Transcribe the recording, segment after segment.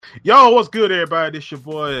Yo, what's good, everybody? This your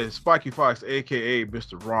boy Spiky Fox, aka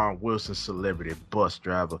Mr. Ron Wilson, celebrity bus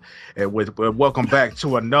driver, and welcome back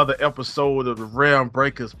to another episode of the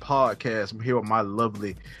RealmBreakers podcast. I'm here with my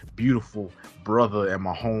lovely, beautiful brother and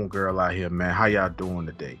my homegirl out here, man. How y'all doing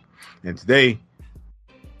today? And today,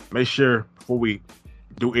 make sure before we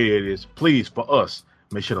do any of this, please, for us,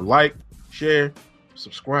 make sure to like, share,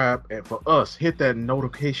 subscribe, and for us, hit that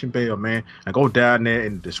notification bell, man, and go down there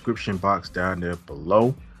in the description box down there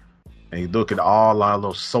below. And you look at all our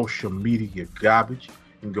little social media garbage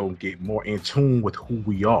and go get more in tune with who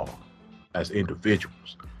we are as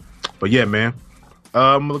individuals. But yeah, man,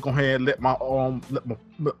 I'm gonna go ahead and let my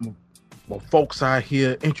folks out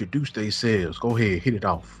here introduce themselves. Go ahead, hit it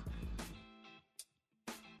off.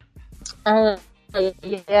 Yeah,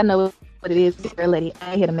 I know what it is, girl lady. I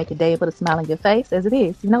ain't here to make a day and put a smile on your face, as it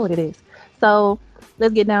is. You know what it is. So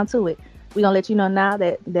let's get down to it. We're gonna let you know now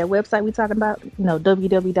that website we talking about,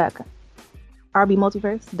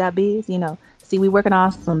 www.rbmultiverse.biz. See, we working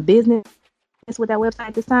on some business with that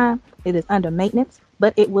website this time. It is under maintenance,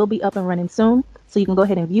 but it will be up and running soon. So you can go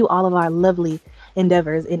ahead and view all of our lovely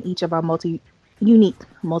endeavors in each of our unique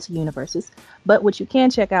multi-universes. But what you can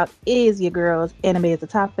check out is your girl's Anime is a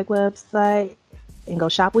Topic website and go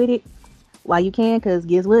shop with it while you can, because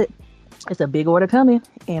guess what? It's a big order coming.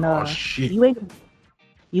 And shit. you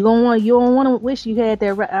don't want to wish you had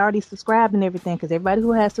that already subscribed and everything, because everybody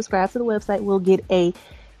who has subscribed to the website will get a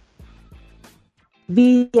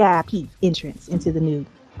VIP entrance into the new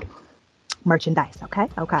merchandise. Okay.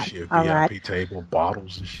 Shit, All VIP right. table,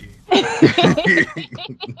 bottles and shit.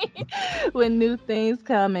 When new things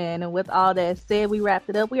come in, and with all that said, we wrapped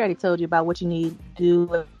it up. We already told you about what you need to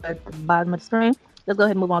do at the bottom of the screen. Let's go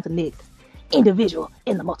ahead and move on to the next individual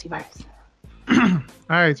in the multiverse. All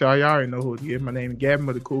right, y'all. Y'all already know who it is. My name is Gavin,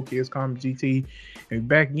 but the cool kids call me GT, and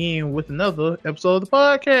back again with another episode of the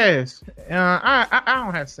podcast. I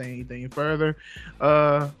don't have to say anything further,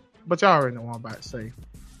 but y'all already know what I'm about to say.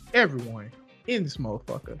 Everyone in this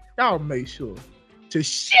motherfucker, y'all make sure to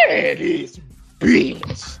share this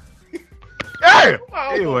bitch. Hey!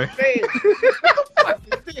 Anyway.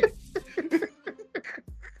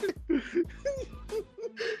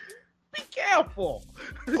 Be careful.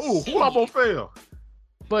 Ooh, who I'm gonna fail?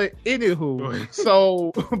 But anywho,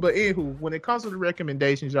 when it comes to the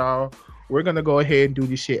recommendations, y'all, we're gonna go ahead and do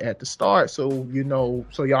this shit at the start, so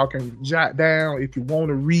y'all can jot down if you want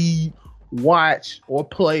to read, watch, or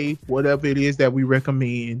play whatever it is that we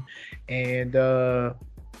recommend. And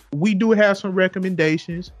we do have some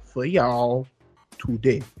recommendations for y'all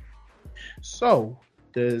today. So,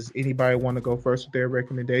 does anybody want to go first with their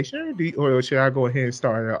recommendation, or should I go ahead and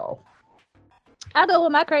start it off? I'll go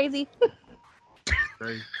with my crazy.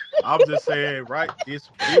 I'm just saying, right? This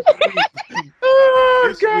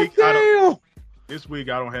week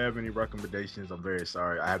I don't have any recommendations. I'm very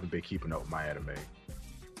sorry. I haven't been keeping up with my anime.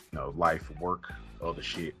 Life, work, other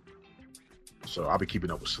shit. So I'll be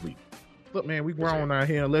keeping up with sleep. Look, man, we grown out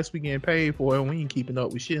here. Unless we getting paid for it, we ain't keeping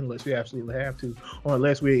up with shit unless we absolutely have to, or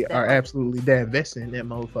unless we are absolutely that invested in that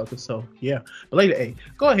motherfucker. So yeah, but later, hey,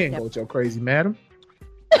 go ahead and go with your crazy, madam.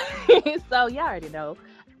 So y'all already know,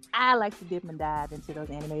 I like to dip and dive into those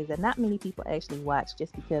animes that not many people actually watch,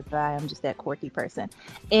 just because I am just that quirky person.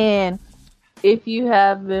 And if you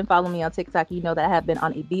have been following me on TikTok, you know that I have been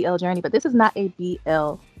on a BL journey, but this is not a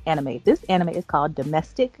BL anime. This anime is called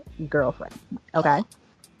Domestic Girlfriend. Okay.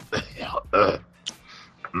 I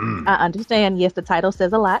understand, yes, the title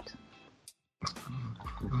says a lot,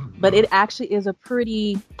 but it actually is a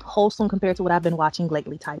pretty wholesome compared to what I've been watching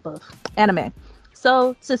lately type of anime.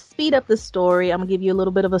 So to speed up the story, I'm gonna give you a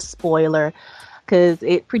little bit of a spoiler, because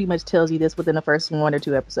it pretty much tells you this within the first 1 or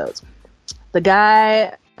 2 episodes. The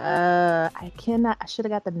guy, I should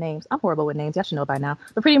have got the names. I'm horrible with names. Y'all should know by now.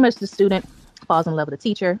 But pretty much the student falls in love with the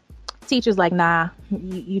teacher. Teacher's like, nah,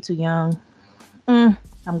 you too young. I'm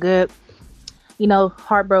good.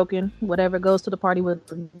 Heartbroken, whatever, goes to the party with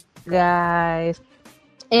the guys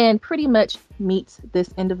and pretty much meets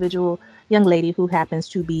this individual young lady who happens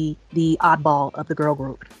to be the oddball of the girl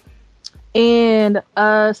group. And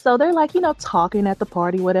so they're like, talking at the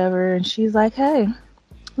party, whatever. And she's like, hey,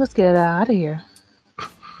 let's get out of here.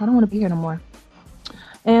 I don't want to be here no more.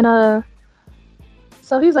 And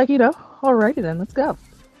so he's like, alrighty then, let's go.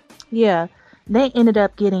 Yeah, they ended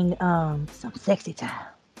up getting some sexy time.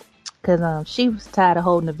 Because she was tired of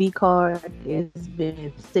holding the V card. It's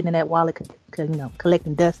been sitting in that wallet,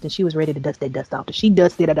 collecting dust, and she was ready to dust that dust off. And she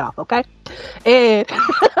dusted it off, okay? And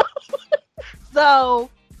so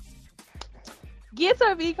gets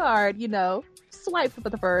her V card, swipes for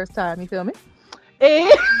the first time, you feel me?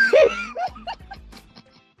 And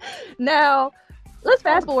now let's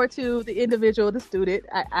fast forward to the individual, the student.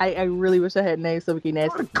 I really wish I had names so we can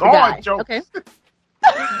ask the God, guy. jokes. Okay.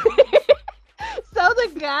 So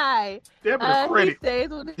the guy, he stays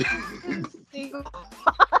with his single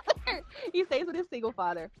father. He stays with his single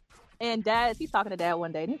father. And he's talking to dad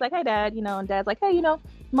one day, and he's like, "Hey, dad," and dad's like, "Hey,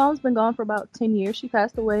 mom's been gone for about 10 years. She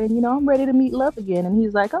passed away, and I'm ready to meet love again." And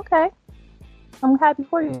he's like, "Okay, I'm happy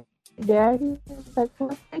for you, dad." He's like,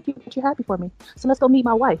 "Well, thank you that you're happy for me. So let's go meet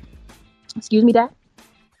my wife." "Excuse me, dad?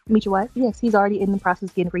 Meet your wife?" Yes, he's already in the process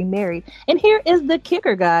of getting remarried. And here is the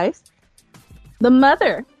kicker, guys. The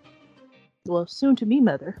mother, well, soon to be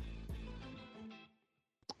mother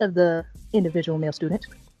of the individual male student,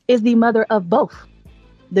 is the mother of both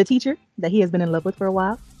the teacher that he has been in love with for a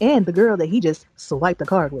while and the girl that he just swiped the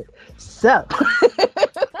card with. So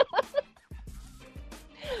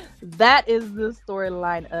that is the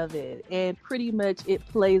storyline of it. And pretty much it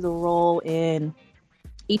plays a role in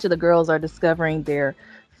each of the girls are discovering their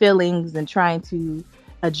feelings and trying to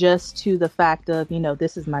adjust to the fact of,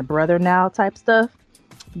 this is my brother now type stuff.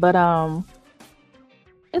 But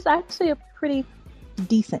it's actually a pretty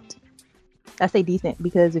decent. I say decent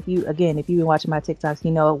because if you've been watching my TikToks,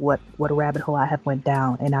 you know what a rabbit hole I have went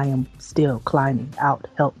down, and I am still climbing out.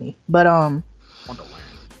 Help me. But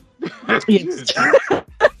yes.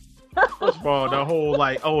 First of all, the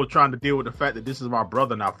whole trying to deal with the fact that this is my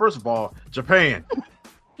brother now. First of all, Japan.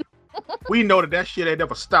 We know that shit ain't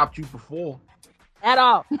never stopped you before. At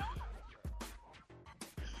all.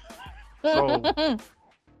 So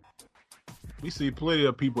we see plenty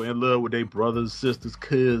of people in love with their brothers, sisters,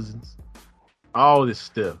 cousins, all this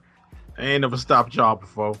stuff. They ain't never stopped y'all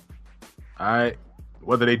before. Alright?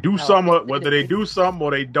 Whether they do something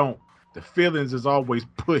or they don't, the feelings is always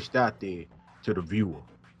pushed out there to the viewer.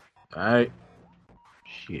 Alright?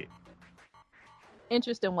 Shit.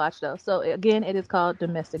 Interesting watch though. So again, it is called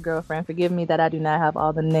Domestic Girlfriend. Forgive me that I do not have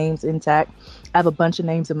all the names intact. I have a bunch of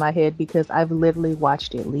names in my head because I've literally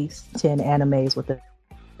watched at least 10 animes within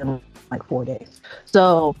like 4 days.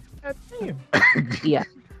 So yeah.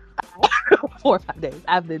 4 or 5 days.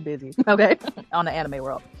 I've been busy, okay, on the anime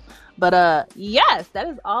world. But yes, that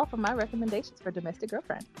is all for my recommendations for Domestic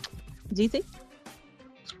Girlfriend. GT?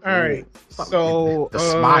 All right. So the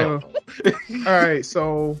smile. All right,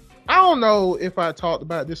 so I don't know if I talked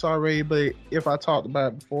about this already, but if I talked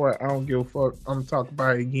about it before, I don't give a fuck. I'm gonna talk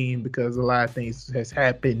about it again because a lot of things has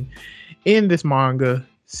happened in this manga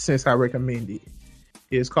since I recommended it.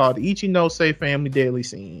 It's called Ichinose Family Deadly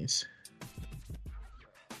Sins.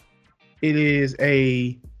 It is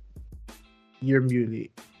You're muted.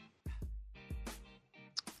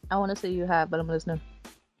 I want to say you have, but I'm listening.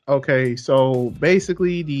 Okay, so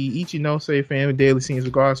basically the Ichinose Family Deadly Sins,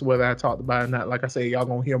 regardless of whether I talked about it or not, like I said, y'all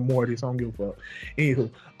gonna hear more of this. I don't give a fuck.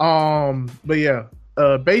 Anywho, but yeah,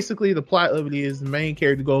 basically the plot of it is the main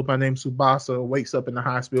character goes by name Tsubasa, wakes up in the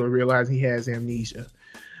hospital realizing he has amnesia.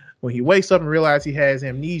 When he wakes up and realizes he has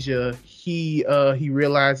amnesia, he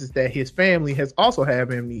realizes that his family has also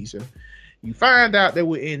have amnesia. You find out they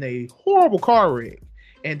were in a horrible car wreck,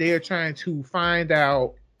 and they are trying to find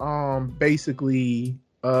out basically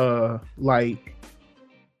like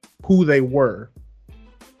who they were.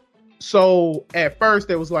 So at first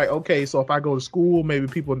they was like, okay, so if I go to school, maybe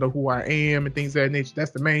people know who I am and things of that nature.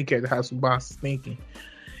 That's the main character, how Tsubasa is thinking.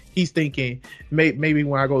 He's thinking maybe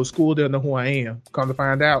when I go to school, they'll know who I am. Come to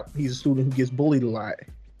find out, he's a student who gets bullied a lot.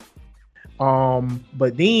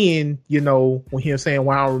 But then, when he was saying,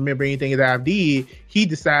 well, I don't remember anything that I did, he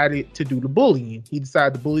decided to do the bullying. He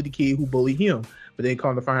decided to bully the kid who bullied him. But then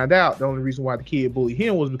come to find out, the only reason why the kid bullied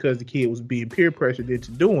him was because the kid was being peer pressured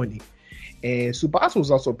into doing it. And Tsubasa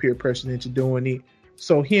was also peer pressured into doing it.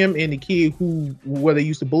 So him and the kid where they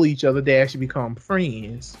used to bully each other, they actually become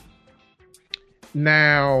friends.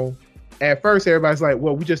 Now, at first, everybody's like,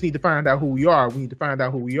 well, we just need to find out who we are. We need to find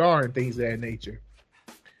out who we are and things of that nature.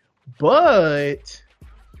 But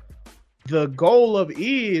the goal of it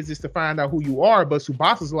is to find out who you are. But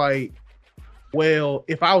Tsubasa's like, well,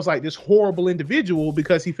 if I was like this horrible individual,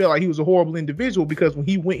 because he felt like he was a horrible individual, because when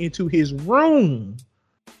he went into his room,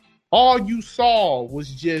 all you saw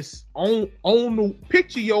was just on the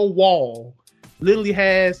picture your wall literally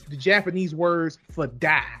has the Japanese words for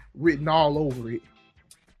die written all over it.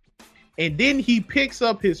 And then he picks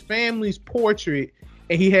up his family's portrait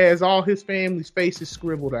and he has all his family's faces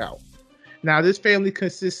scribbled out. Now, this family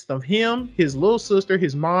consists of him, his little sister,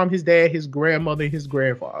 his mom, his dad, his grandmother, and his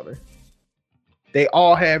grandfather. They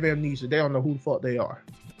all have amnesia. They don't know who the fuck they are.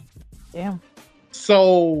 Damn.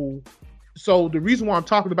 So the reason why I'm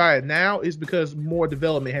talking about it now is because more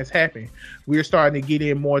development has happened. We're starting to get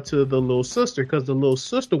in more to the little sister because the little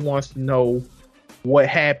sister wants to know what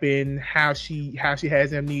happened, how she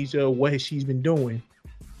has amnesia, what she's been doing.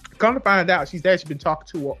 Come to find out, she's actually been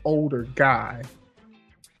talking to an older guy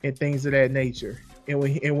and things of that nature. And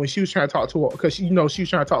when she was trying to talk to her, because she was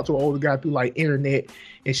trying to talk to an older guy through like internet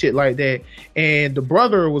and shit like that. And the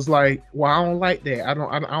brother was like, "Well, I don't like that. I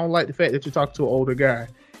don't like the fact that you talk to an older guy."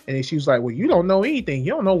 And then she was like, "Well, you don't know anything.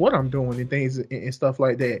 You don't know what I'm doing and things and stuff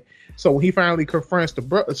like that." So when he finally confronts the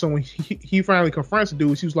brother, he finally confronts the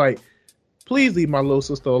dude, she was like, "Please leave my little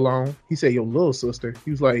sister alone." He said, "Your little sister?"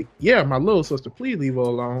 He was like, "Yeah, my little sister. Please leave her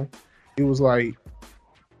alone." It was like,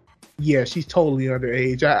 "Yeah, she's totally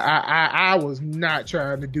underage. I was not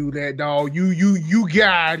trying to do that, dog. You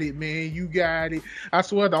got it, man. You got it. I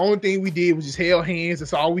swear the only thing we did was just held hands.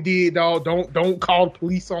 That's all we did, dog. Don't call the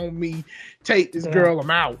police on me. Take this girl, I'm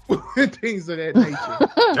out." Things of that nature.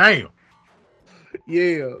 Damn.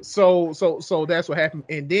 Yeah. So that's what happened.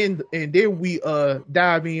 And then we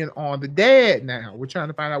dive in on the dad now. We're trying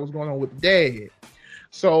to find out what's going on with the dad.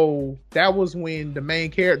 So that was when the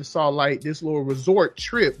main character saw like this little resort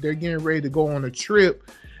trip. They're getting ready to go on a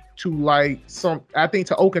trip to like to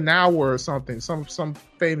Okinawa or something, some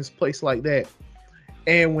famous place like that.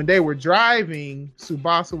 And when they were driving,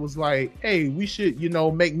 Tsubasa was like, "Hey, we should,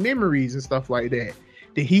 make memories and stuff like that."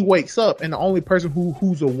 Then he wakes up and the only person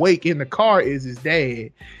who's awake in the car is his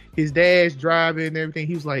dad. His dad's driving and everything.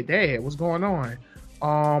 He was like, "Dad, what's going on?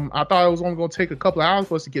 I thought it was only going to take a couple of hours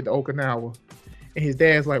for us to get to Okinawa." And his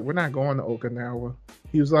dad's like, "We're not going to Okinawa."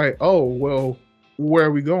 He was like, "Oh, well, where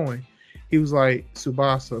are we going?" He was like,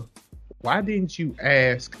 "Tsubasa, why didn't you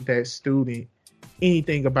ask that student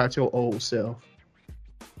anything about your old self?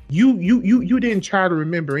 You didn't try to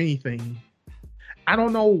remember anything. I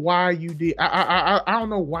don't know why you did. I don't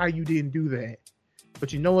know why you didn't do that.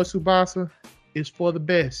 But you know what, Tsubasa? It's for the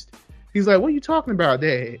best." He's like, "What are you talking about,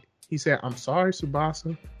 Dad?" He said, "I'm sorry,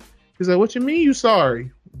 Tsubasa." He's like, "What you mean you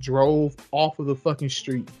sorry?" Drove off of the fucking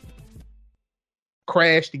street.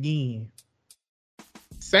 Crashed again.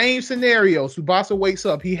 Same scenario. Tsubasa wakes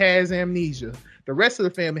up. He has amnesia. The rest of the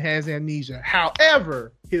family has amnesia.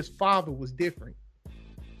 However, his father was different.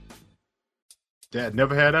 Dad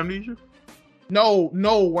never had amnesia? No.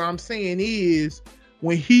 What I'm saying is,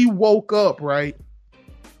 when he woke up, right,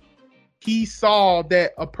 he saw the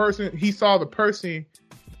person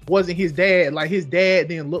wasn't his dad. Like, his dad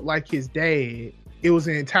didn't look like his dad. It was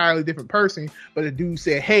an entirely different person, but the dude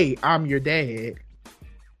said, "Hey, I'm your dad."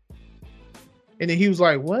 And then he was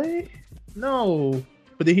like, "What? No."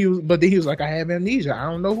 But then he was like, "I have amnesia. I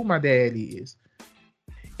don't know who my dad is."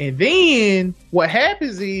 And then what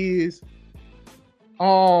happens is,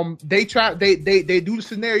 they do the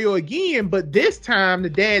scenario again, but this time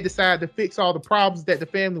the dad decided to fix all the problems that the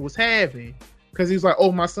family was having. Because he was like,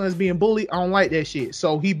 "Oh, my son's being bullied. I don't like that shit."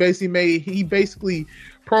 So he basically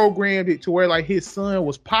programmed it to where like his son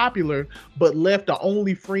was popular, but left the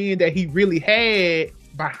only friend that he really had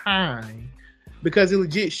behind. Because it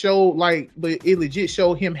legit showed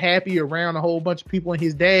him happy around a whole bunch of people and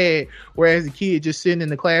his dad, whereas the kid just sitting in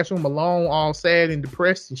the classroom alone, all sad and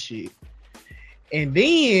depressed and shit. And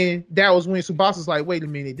then that was when Tsubasa's like, "Wait a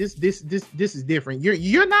minute, this is different.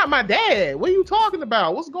 You're not my dad. What are you talking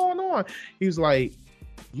about? What's going on?" He was like,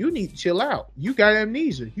 "You need to chill out. You got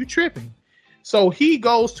amnesia. You tripping." So he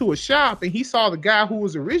goes to a shop and he saw the guy who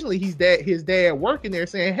was originally his dad working there,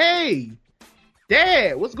 saying, "Hey,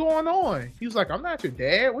 Dad, what's going on?" He was like, "I'm not your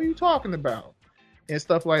dad. What are you talking about?" And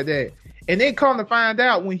stuff like that. And then come to find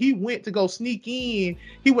out, when he went to go sneak in,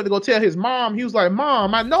 he went to go tell his mom. He was like,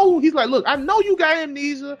 "Mom, I know." He's like, "Look, I know you got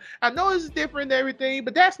amnesia. I know this is different and everything,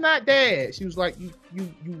 but that's not Dad." She was like, You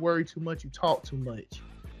worry too much. You talk too much.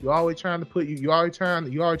 You're always trying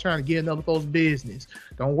to get in other folks' business.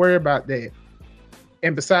 Don't worry about that.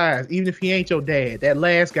 And besides, even if he ain't your dad, that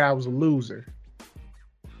last guy was a loser."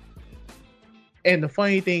 And the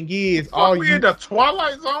funny thing is, in the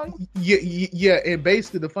Twilight Zone? Yeah. And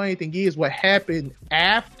basically, the funny thing is, what happened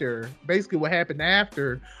after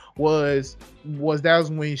was that was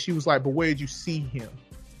when she was like, "But where did you see him?"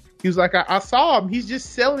 He was like, I saw him. He's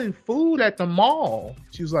just selling food at the mall."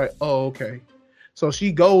 She was like, "Oh, okay." So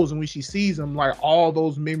she goes, and when she sees him, like, all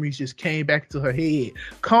those memories just came back to her head.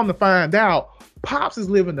 Come to find out, Pops is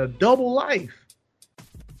living a double life.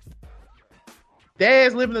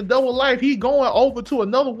 Dad's living a double life. He going over to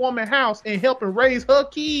another woman's house and helping raise her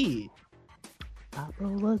kid. Papa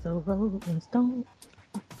was a rolling stone.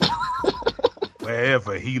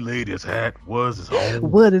 Wherever he laid his hat was his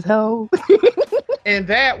home. What is home? And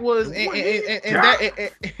that was that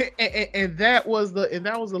was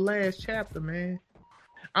the last chapter, man.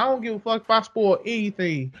 I don't give a fuck if I spoil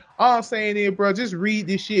anything. All I'm saying is, bro, just read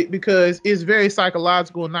this shit because it's very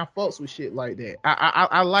psychological and I fucks with shit like that.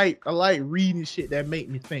 I like reading shit that make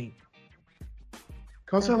me think.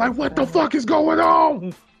 Cause they're like, what the fuck is going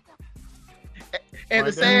on? And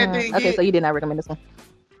the sad thing okay, is, so you did not recommend this one.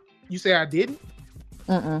 You say I didn't?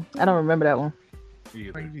 I don't remember that one.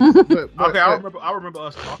 Okay, I remember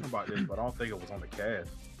us talking about this, but I don't think it was on the cast.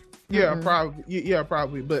 Yeah,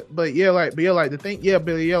 probably. But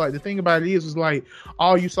the thing about it is like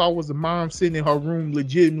all you saw was the mom sitting in her room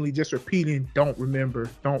legitimately just repeating, don't remember.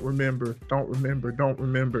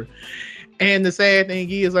 And the sad thing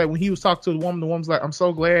is, like, when he was talking to the woman's like, I'm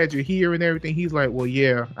so glad you're here and everything. He's like, well,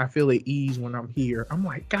 yeah, I feel at ease when I'm here. I'm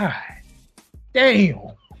like, God damn.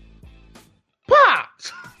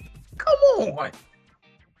 Pops! Come on.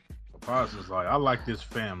 Pops is like, I like this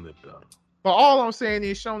family better. But all I'm saying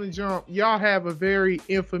is, Shonen Jump, y'all have a very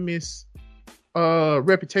infamous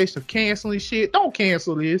reputation of canceling shit. Don't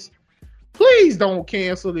cancel this. Please don't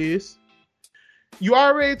cancel this. You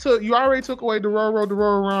already took away the roll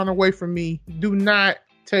around away from me. Do not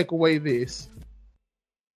take away this.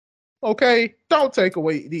 Okay? Don't take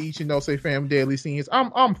away the Ichinose Family Deadly Sins.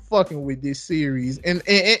 I'm fucking with this series. And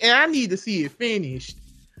I need to see it finished.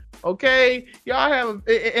 Okay? Y'all have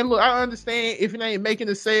and look, I understand if it ain't making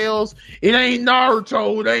the sales, it ain't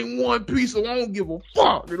Naruto, it ain't One Piece, so I don't give a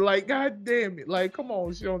fuck. Like, god damn it. Like, come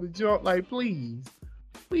on, Shonen Jump. Like, please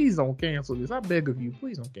don't cancel this. I beg of you,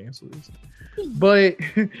 please don't cancel this. But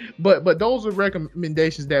those are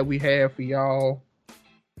recommendations that we have for y'all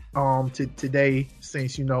today,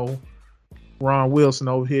 since Ron Wilson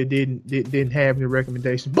over here didn't have any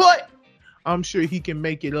recommendations, but I'm sure he can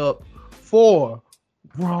make it up for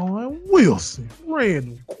Ron Wilson.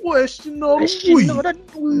 Random question of the week. Yeah,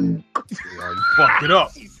 you fucked it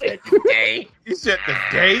up. He said the day. You said the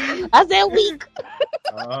day? I said week.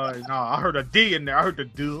 No, I heard a D in there. I heard the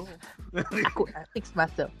do. I fixed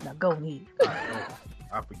myself. Now go ahead.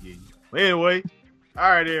 I forgive you. But anyway,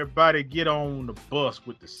 all right, everybody, get on the bus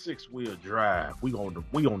with the 6-wheel drive. We on the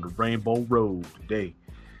Rainbow Road today,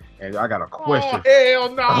 and I got a question. Oh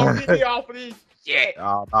hell no! Get me off of this shit.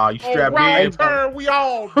 You strapped in. Turn, we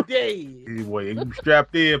all dead. Anyway, you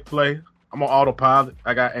strapped in, play. I'm on autopilot.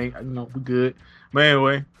 We good. But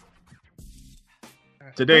anyway,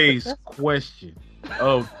 today's question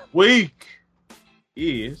of week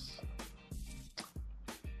is: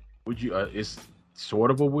 would you? It's sort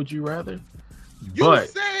of a would you rather. You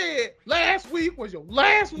said last week was your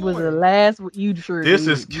last one. Was the last you sure? This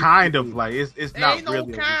is kind of like it's not ain't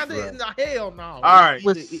really. No kind of hell no. All right,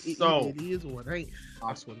 it is or it ain't.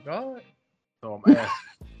 I swear to God. So I'm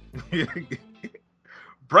asking.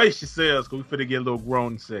 Brace yourselves, because we finna get a little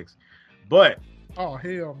grown sex. But oh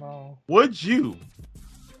hell no. Would you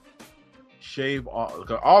shave all?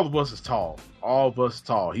 Because all of us is tall. All of us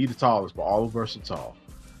tall. He the tallest, but all of us are tall.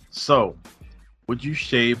 So, would you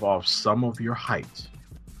shave off some of your height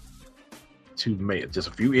to make just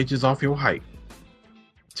a few inches off your height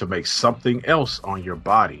to make something else on your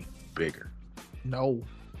body bigger? No.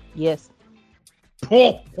 Yes.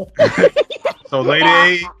 So, Lady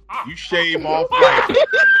A, you shave off like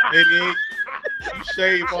Lady A, you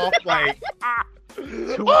shave off like 2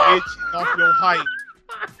 inches off your height,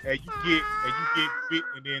 and you get fit,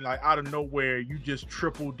 and then like out of nowhere you just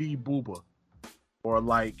triple D booba, or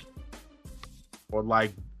like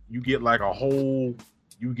you get like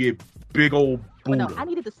you get big old booba. No, I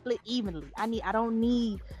needed to split evenly. I don't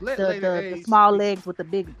need the small legs with the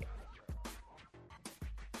big.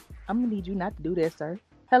 I'm gonna need you not to do that, sir.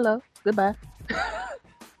 Hello, goodbye.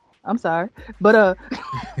 I'm sorry, but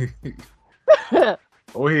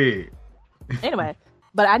Go ahead. Anyway,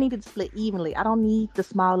 but I need it to split evenly. I don't need the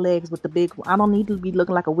small legs with the big. I don't need to be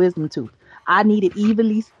looking like a wisdom tooth. I need it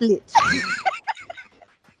evenly split.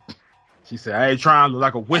 She said, I ain't trying to look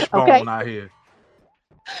like a wishbone out here.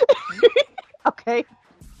 Okay.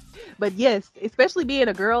 But yes, especially being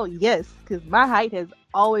a girl, yes, because my height has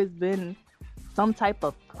always been some type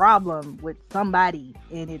of problem with somebody,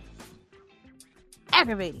 and it's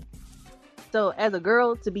aggravating. So as a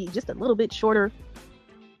girl, to be just a little bit shorter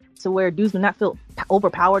to where dudes do not feel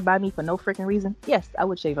overpowered by me for no freaking reason, yes, I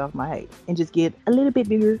would shave off my height and just get a little bit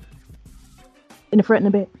bigger in the front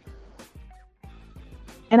and the back.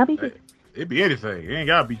 And I'll be good. It'd be anything. It ain't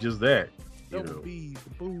gotta be just that. Double B's, the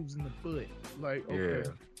boobs in the butt. Like, okay.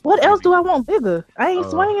 Yeah. What else do I want bigger? I ain't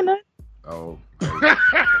swinging that. Oh.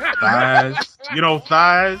 Thighs.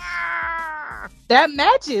 Thighs. That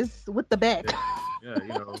matches with the back. Yeah,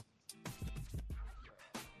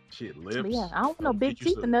 Shit, lips. But yeah, I don't want no big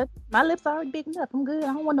teeth or nothing. My lips are already big enough. I'm good.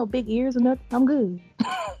 I don't want no big ears or nothing. I'm good.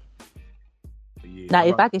 Yeah, Now,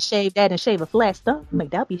 if I could shave that and shave a flat stomach,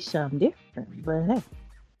 that'd be something different. But hey,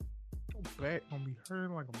 Your back gonna be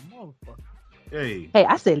hurting like a motherfucker. hey,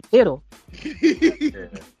 I said little. yeah.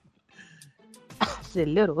 I said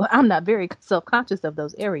little. I'm not very self-conscious of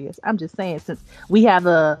those areas. I'm just saying, since we have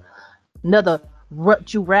another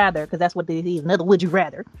would you rather, because that's what it is, another would you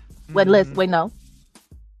rather. Wait, no.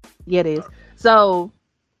 Yeah, it is. So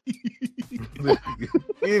You didn't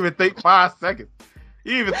even think 5 seconds.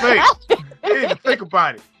 You didn't even think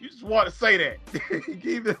about it. You just want to say that.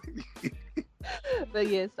 but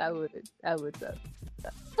yes, I would.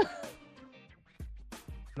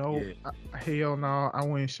 No, Yeah. hell no, I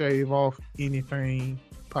wouldn't shave off anything,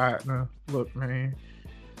 partner. Look, man.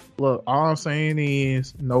 Look, all I'm saying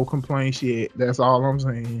is no complaints yet. That's all I'm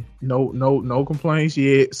saying. No complaints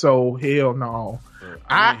yet. So hell no.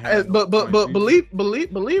 But believe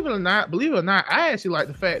it or not, I actually like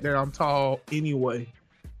the fact that I'm tall anyway.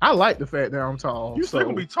 I like the fact that I'm tall. You still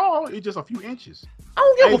gonna be tall? It's just a few inches. I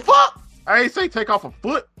don't give a fuck. I ain't say take off a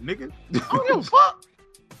foot, nigga. I don't give a fuck.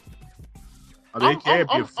 I mean, it can't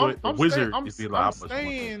be a foot. I'm wizard staying, is be like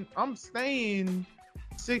I'm staying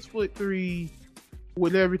 6'3"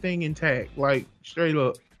 with everything intact, like straight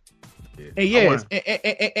up. Yeah. And yes,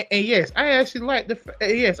 and yes, I actually like the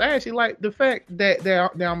fact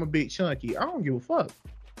that I'm a bit chunky. I don't give a fuck.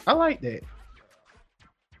 I like that.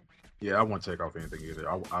 Yeah, I won't take off anything either.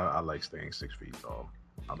 I like staying 6 feet tall.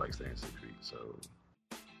 I like staying 6 feet. So,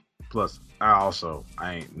 plus, I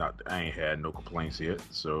ain't had no complaints yet.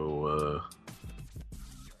 So,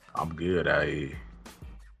 I'm good.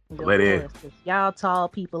 Let in. Y'all tall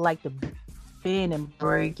people like to bend and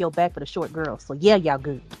break your back for the short girls. So yeah, y'all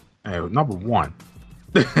good. Hey, number one.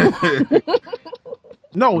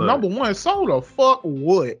 No, Look. number one. So the fuck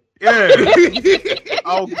what? Yeah.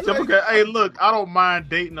 Hey, look, I don't mind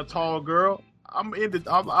dating a tall girl. I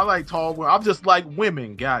like tall women. I'm just like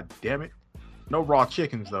women. God damn it. No raw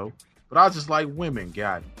chickens though. But I just like women.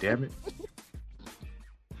 God damn it.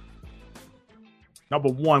 Number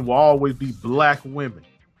one will always be black women.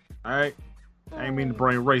 All right. I ain't mean to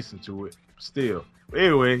bring race into it. Still. But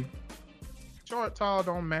anyway. Short, tall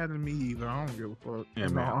don't matter to me either. I don't give a fuck. Yeah,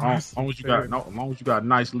 man. As long as you got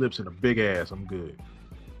nice lips and a big ass, I'm good.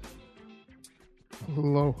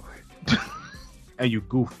 Lord. And you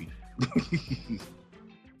goofy.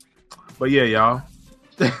 But yeah, y'all.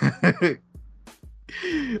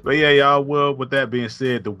 Well, with that being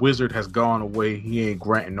said, the wizard has gone away. He ain't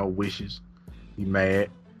granting no wishes. He mad.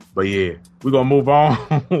 But yeah, we're gonna move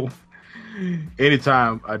on.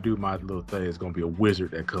 Anytime I do my little thing, it's gonna be a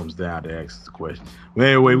wizard that comes down to ask the question. But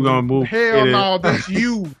anyway, we're gonna move. Hell no, that's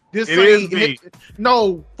you. This it is me.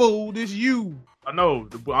 No, fool, this you. I know.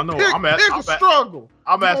 It's a struggle.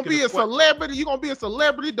 I'm you're asking. Gonna be a celebrity. You're gonna be a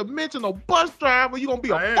celebrity, dimensional bus driver. You're gonna be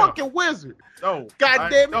a fucking wizard. No, God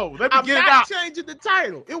damn it. No, let me I'm get it not out. changing the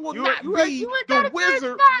title. It will not be the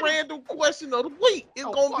wizard random question of the week. It's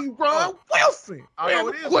gonna be Ron Wilson. I know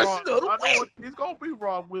it is question of the week. It's gonna be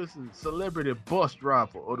Ron Wilson, celebrity bus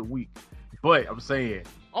driver of the week. But I'm saying.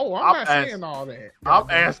 Oh, I'm not saying all that. I'm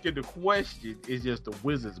asking the question. It's just the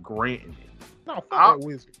wizard's granting it. No, fuck that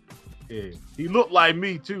wizard. Yeah, he looked like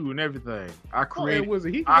me too and everything. I created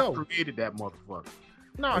that motherfucker.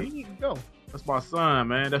 No, he need to go. That's my son,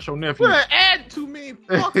 man. That's your nephew. We're adding too many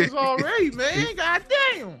fuckers already, man. God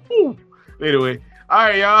damn. Anyway, all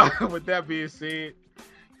right, y'all. With that being said,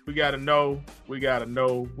 we gotta know. We gotta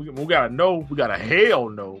know. We gotta know. We gotta hell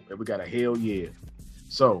know, and we gotta hell yeah.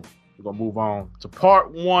 So we're gonna move on to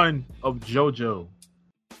part 1 of JoJo.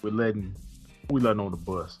 We letting on the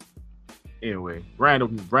bus. Anyway,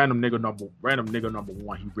 random nigga number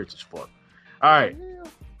 1. He rich as fuck. All right.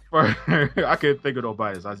 I couldn't think of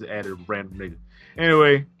nobody, so I just added a random nigga.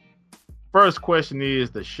 Anyway, first question is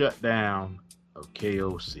the shutdown of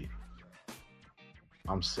KO City.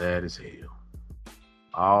 I'm sad as hell.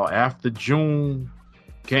 After June,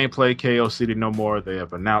 can't play KO City no more. They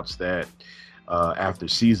have announced that after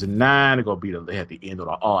season 9, they're gonna be they had the end of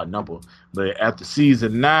the odd number. But after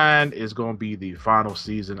season 9 is gonna be the final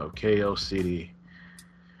season of KO City.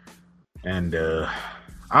 And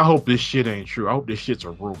I hope this shit ain't true. I hope this shit's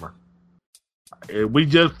a rumor. We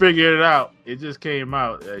just figured it out. It just came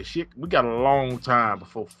out. Shit, we got a long time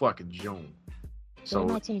before fucking June. So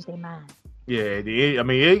they might change their mind. Yeah,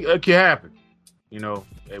 it can happen. You know,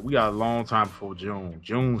 we got a long time before June.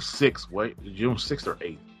 June 6th. Wait, June 6th or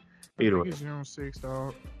 8th. Either way. It's June 6th,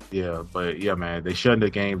 dog. Yeah, but yeah, man, they shut the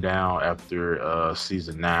game down after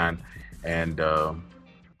season 9, and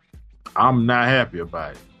I'm not happy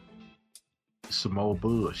about it. Some old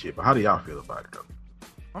bullshit. But how do y'all feel about it though?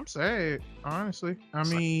 I'm sad, honestly. I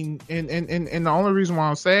mean, and the only reason why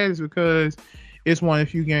I'm sad is because it's one of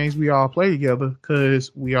the few games we all play together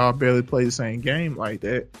because we all barely play the same game like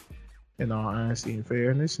that. In all honesty and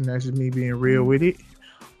fairness, and that's just me being real with it.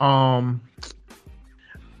 I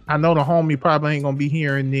know the homie probably ain't gonna be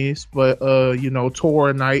hearing this, but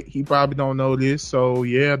Tor Knight, he probably don't know this. So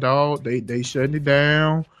yeah, dog, they shutting it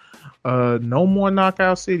down. No more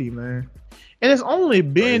Knockout City, man. And it's only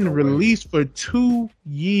been released for 2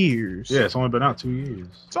 years. Yeah, it's only been out 2 years.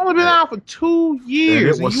 It's only been out for 2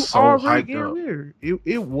 years. And it was so hyped up.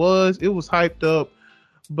 It was hyped up,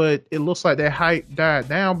 but it looks like that hype died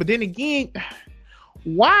down. But then again,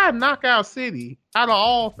 why Knockout City out of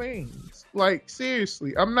all things? Like,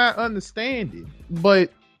 seriously, I'm not understanding.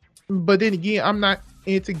 But then again, I'm not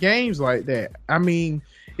into games like that. I mean,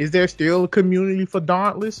 is there still a community for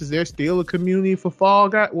Dauntless? Is there still a community for Fall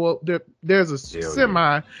Guys? Well, there's a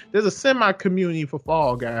semi community for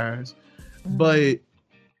Fall Guys, but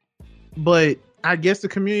I guess the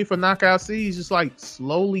community for Knockout City is just like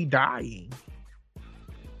slowly dying.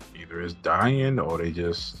 Either it's dying or they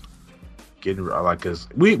just getting like, cause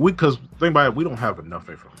think about it, we don't have enough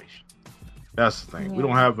information. That's the thing. Yeah. We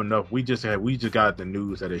don't have enough. We just got the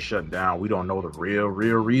news that it's shutting down. We don't know the real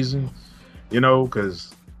reason,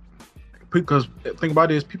 because think about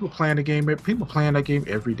this, people playing that game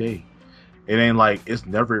every day. It ain't like, it's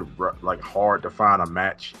never like hard to find a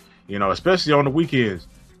match, especially on the weekends.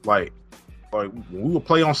 Like when we would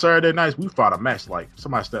play on Saturday nights, we find a match like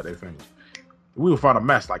somebody stepped their fingers. We would find a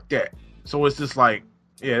match like that. So it's just like,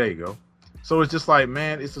 yeah, there you go. So it's just like,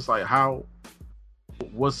 man, it's just like,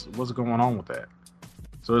 what's going on with that?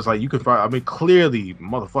 So it's like, you can find, I mean, clearly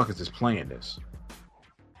motherfuckers is playing this.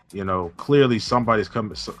 Clearly somebody's playing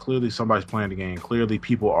the game. Clearly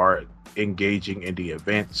people are engaging in the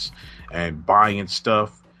events and buying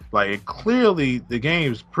stuff. Like, clearly the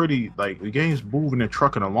game's moving and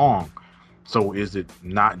trucking along. So is it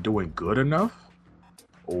not doing good enough?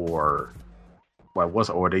 Or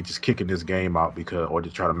are they just kicking this game out or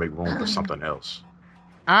just trying to make room for something else?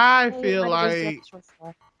 I feel like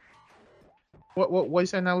what you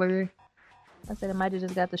saying now, lady? I said it might have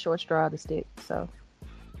just got the short straw of the stick. So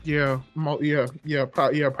probably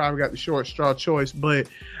got the short straw choice. But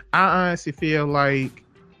I honestly feel like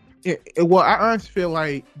they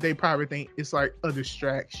probably think it's like a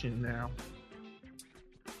distraction now.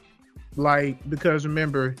 Like, because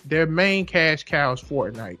remember, their main cash cow is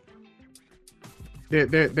Fortnite.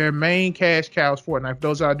 Their main cash cow is Fortnite. For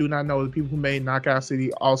those of y'all who do not know, the people who made Knockout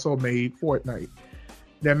City also made Fortnite.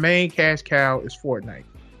 Their main cash cow is Fortnite.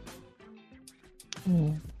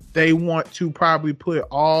 They want to probably put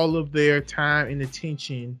all of their time and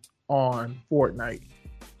attention on Fortnite,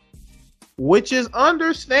 which is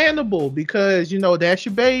understandable because that's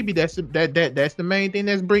your baby. That's the main thing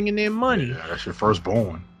that's bringing in money. Yeah, that's your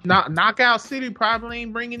firstborn. Knockout City probably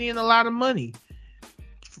ain't bringing in a lot of money.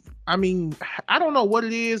 I mean, I don't know what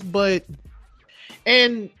it is,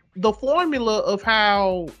 and the formula of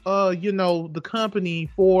how the company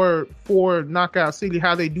for Knockout City,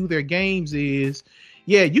 how they do their games is,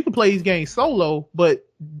 yeah, you can play these games solo, but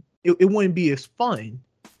it wouldn't be as fun.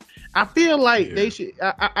 I feel like they should.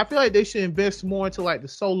 I feel like they should invest more into like the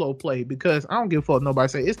solo play, because I don't give a fuck nobody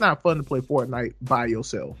say it's not fun to play Fortnite by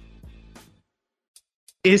yourself.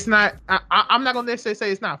 It's not. I'm not gonna necessarily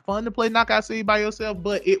say it's not fun to play Knockout City by yourself,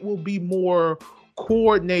 but it will be more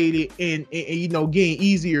coordinated and getting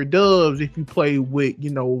easier dubs if you play with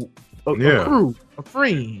a crew, a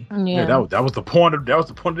friend. Yeah, that was the point of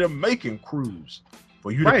them making crews,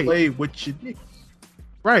 for you to play with your niggas.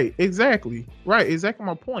 Right, exactly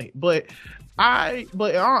my point. But in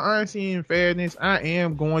all honesty and fairness, I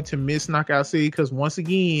am going to miss Knockout City because once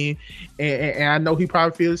again, and I know he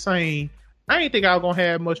probably feels the same, I didn't think I was gonna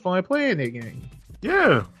have much fun playing that game.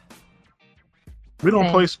 Yeah. We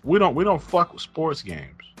don't fuck with sports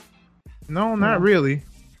games. No, not really.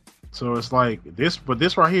 So it's like this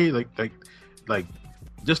right here, like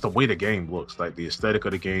just the way the game looks, like the aesthetic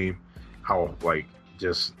of the game, how like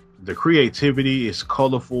just the creativity is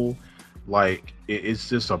colorful. Like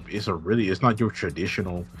it's not your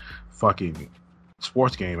traditional fucking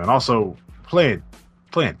sports game. And also playing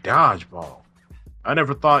dodgeball. I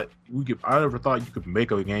never thought you could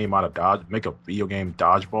make a video game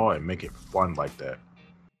dodgeball and make it fun like that.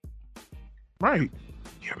 Right.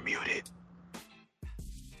 You're muted.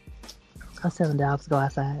 I'll tell the dogs to go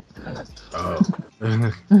outside.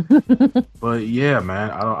 But yeah,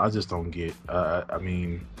 man, I just don't get. I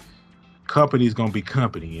mean, company's gonna be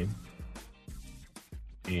companying,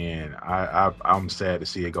 and I'm sad to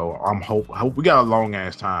see it go. Hope we got a long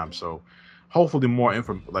ass time, so hopefully more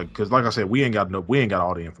info. Because like I said, we ain't got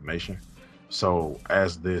all the information. So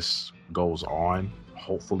as this goes on,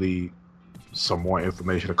 hopefully some more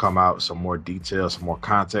information to come out, some more details, some more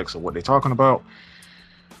context of what they're talking about.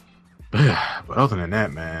 But other than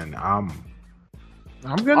that, man, I'm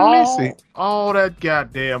gonna miss it. All that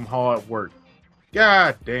goddamn hard work.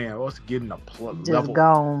 God damn, us getting a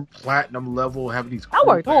platinum level, having these. I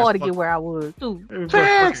worked hard to get where I was too.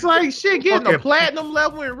 Facts, like shit, getting a platinum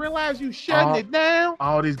level and realize you shutting it down.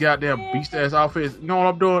 All these goddamn beast ass outfits. You know what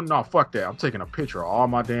I'm doing? No, fuck that. I'm taking a picture of all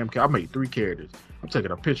my damn. I made 3 characters. I'm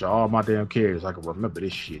taking a picture of all my damn characters. I can remember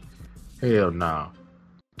this shit. Hell nah.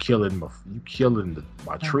 You killing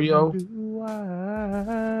my trio.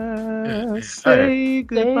 Say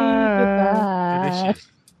goodbye.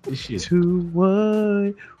 This shit. To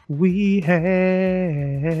what we had.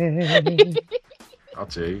 I'll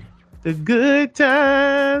tell you. The good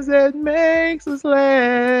times that makes us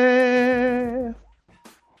laugh.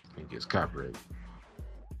 I think it's copyrighted.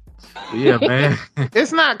 Yeah, man.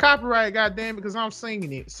 It's not copyrighted, goddamn, because I'm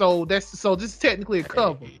singing it. So this is technically a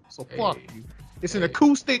cover. So fuck you. It's an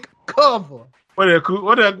acoustic cover. What a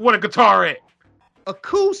guitar at?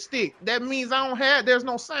 Acoustic. That means there's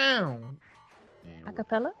no sound.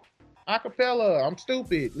 Acapella? Acapella. I'm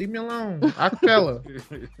stupid. Leave me alone. Acapella.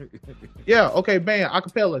 Yeah, okay, bam.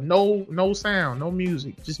 Acapella. No sound, no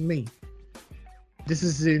music, just me. This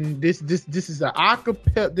is a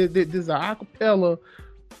acapella. This is a acapella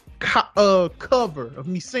cover of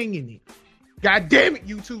me singing it. God damn it,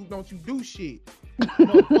 YouTube, don't you do shit.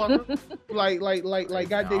 Motherfucker. like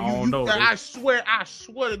goddamn, you I swear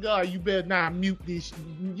to God, you better not mute this.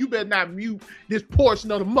 You better not mute this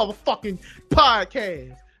portion of the motherfucking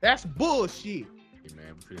podcast. That's bullshit. Hey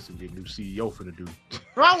man, we finna get a new CEO finna do.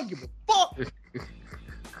 I don't give a fuck.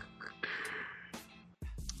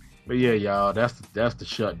 But yeah, y'all, that's the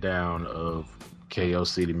shutdown of KO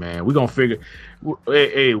City, man. We're gonna figure.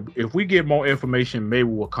 Hey, if we get more information, maybe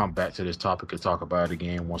we'll come back to this topic and talk about it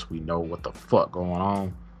again once we know what the fuck going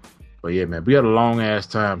on. But yeah, man, we had a long ass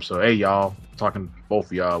time. So hey, y'all, talking to both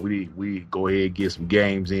of y'all, we go ahead and get some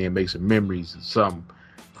games in, make some memories and something.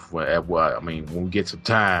 When we get some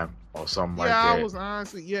time or something like that. I was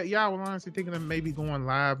honestly thinking of maybe going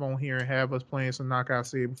live on here and have us playing some Knockout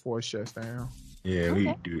City before it shuts down. Yeah,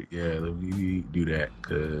 okay. we do that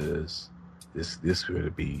because this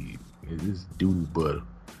would be doo butter.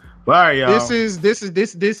 But all right, y'all. This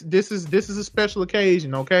is a special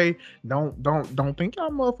occasion, okay? Don't think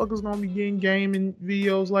y'all motherfuckers gonna be getting gaming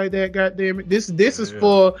videos like that. Goddamn it! This is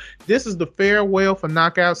the farewell for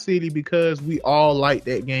Knockout City because we all liked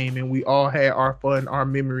that game and we all had our fun, our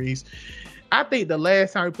memories. I think the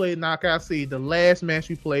last time we played Knockout City, the last match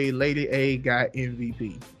we played, Lady A got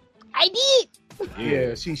MVP. I did.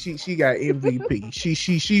 Yeah, she got MVP.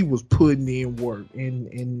 She was putting in work,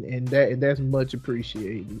 and that's much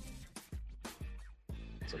appreciated.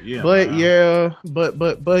 So yeah, but man.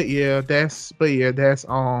 That's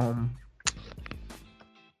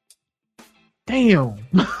damn.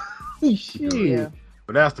 Shit. Yeah.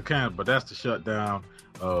 But that's the shutdown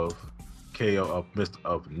of KO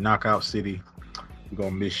of Knockout City. We're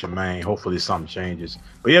gonna miss your man. Hopefully something changes.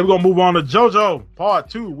 But yeah, we're gonna move on to JoJo Part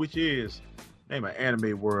 2, which is name an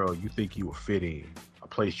anime world you think you would fit in. A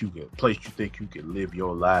place you think you could live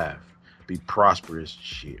your life, be prosperous,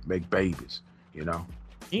 shit, make babies, you know.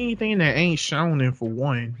 Anything that ain't shonen for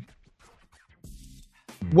one.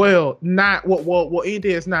 Well, not well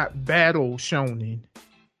anything that's not battle shonen.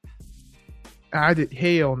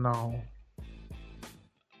 Hell no.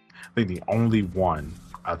 I think the only one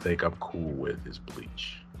I think I'm cool with is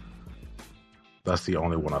Bleach. That's the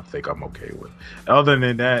only one I think I'm okay with. Other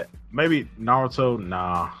than that, maybe Naruto,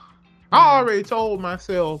 nah. I already told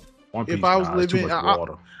myself One Piece, if I was living,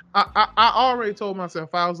 I already told myself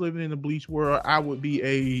if I was living in the Bleach world, I would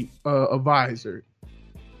be a visor.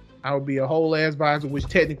 I would be a whole ass visor, which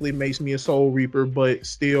technically makes me a Soul Reaper, but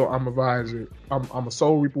still I'm a visor. I'm a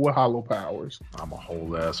Soul Reaper with hollow powers. I'm a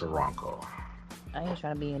whole ass Aranko. I ain't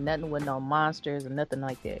trying to be in nothing with no monsters or nothing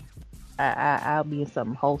like that. I'll be in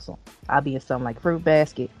something wholesome. I'll be in something like Fruit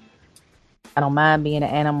Basket. I don't mind being an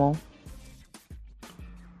animal.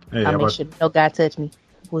 Hey, no guy touch me.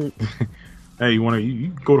 Hey, you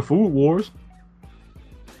go to Food Wars?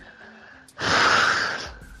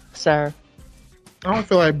 Sir. I don't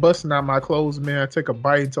feel like busting out my clothes, man. I take a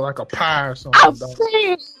bite into like a pie or something. I'm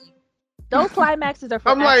serious. Those climaxes are for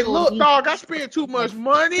I'm like, look, dog, I spent too much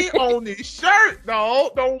money on this shirt,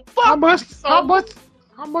 dog. Don't fuck How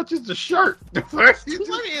much is the shirt? It's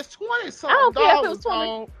 20 something. I don't care if it was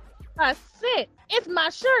 20. It's my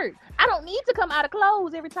shirt. I don't need to come out of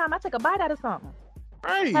clothes every time I take a bite out of something.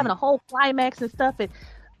 Right. Having a whole climax and stuff. And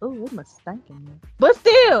it must stink in there. But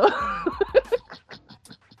still.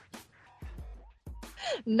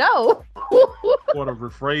 No. Want to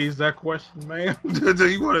rephrase that question, man? Do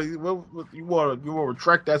you want to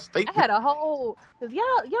retract that I statement? had a whole, cause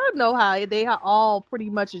y'all know how they are all pretty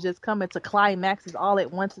much just coming to climaxes all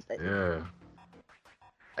at once. Yeah.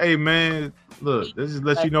 Hey man, look, this just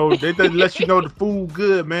lets you know let you know the food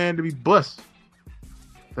good, man. To be bust.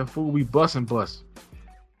 That food be busting bust.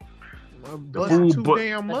 The food too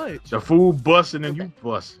damn much. The food busting and you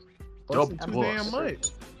bust. Double Too bust. damn much.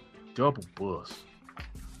 Double bust.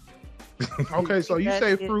 Okay, so you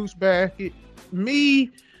say fruits basket.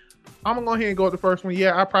 Me, I'm gonna go ahead and go with the first one.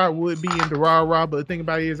 Yeah, I probably would be in the rah-rah, but the thing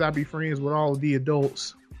about it is I'd be friends with all of the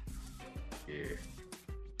adults. Yeah.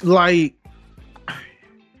 Like,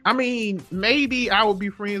 I mean, maybe I would be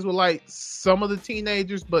friends with like some of the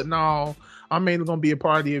teenagers, but no, I'm mainly gonna be a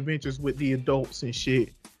part of the adventures with the adults and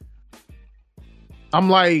shit. I'm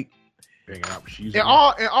like, hanging out with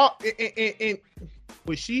Shizuo. And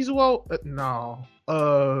with Shizuo, no.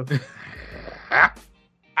 I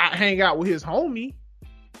hang out with his homie,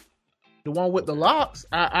 the one with the locks.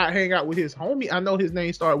 I hang out with his homie. I know his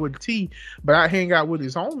name started with a T, but I hang out with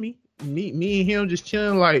his homie. Me and him just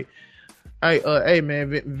chilling like, hey man,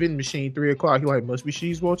 vending machine 3:00. He like, must be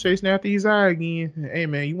Shizuo chasing after his eye again. Hey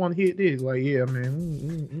man, you want to hit this? Like, yeah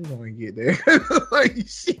man, we gonna get that. Like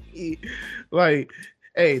shit, like,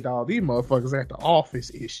 hey dog, these motherfuckers at the office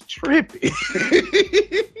is tripping.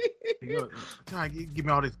 Trying to give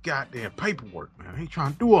me all this goddamn paperwork, man. I ain't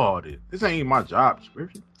trying to do all this. This ain't my job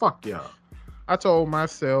description. Fuck y'all. I told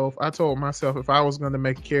myself if I was gonna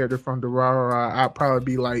make a character from Durarara, I'd probably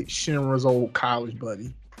be like Shinra's old college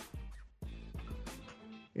buddy.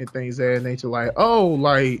 And things of that nature,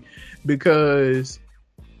 because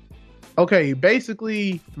okay,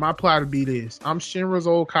 basically my plot would be this. I'm Shinra's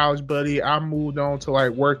old college buddy. I moved on to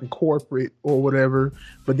like work in corporate or whatever,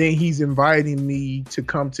 but then he's inviting me to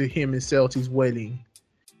come to him and Celti's wedding.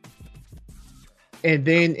 And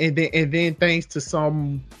then thanks to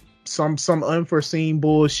some unforeseen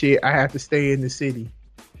bullshit, I have to stay in the city.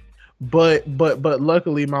 But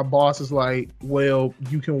luckily my boss is like, well,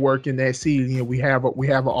 you can work in that city and we have an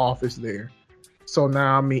office there. So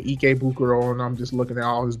now I'm in Ikebukuro and I'm just looking at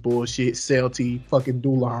all this bullshit. Celti fucking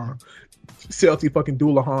Doulahan.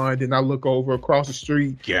 Then I look over across the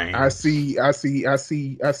street. Gangs. I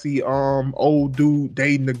see old dude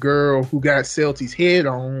dating the girl who got Celti's head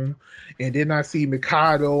on. And then I see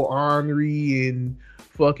Mikado, Henri, and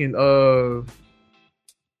fucking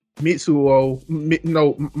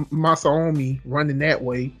Masaomi running that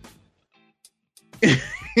way.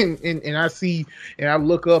 and I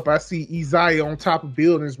look up, I see Izaya on top of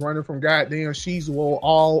buildings running from goddamn Shizuo,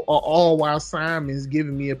 all while Simon's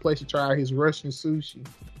giving me a place to try his Russian sushi.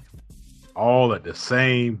 All at the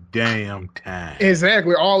same damn time.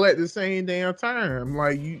 Exactly, all at the same damn time.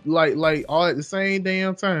 Like all at the same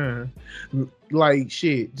damn time. Like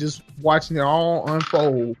shit, just watching it all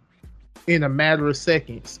unfold in a matter of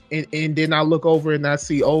seconds. And then I look over and I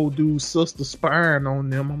see old dude's sister spying on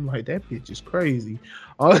them. I'm like, that bitch is crazy.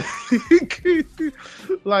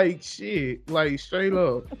 Like shit, like straight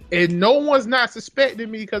up. And no one's not suspecting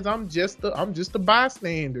me because I'm just a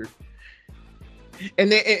bystander.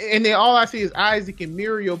 And then all I see is Isaac and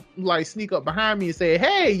Muriel like sneak up behind me and say,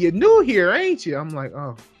 "Hey, you're new here, ain't you?" I'm like,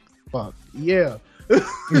 "Oh, fuck, yeah." I'm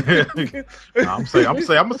gonna say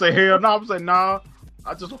hell no. I'm gonna say nah.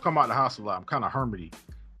 I just don't come out of the house a lot. I'm kind of hermity,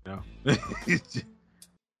 you know.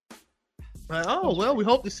 Like, oh well, we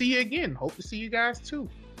hope to see you again. Hope to see you guys too.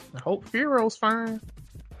 I hope Firo's fine.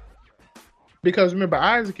 Because remember,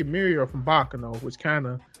 Isaac and Muriel are from Bakano, which kind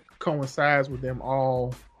of coincides with them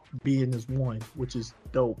all being as one, which is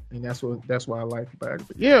dope, and that's why I like about it.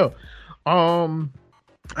 But yeah, I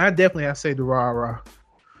say the rah.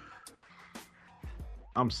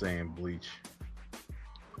 I'm saying Bleach.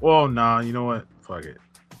 Well, nah, you know what? Fuck it.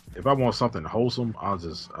 If I want something wholesome, I'm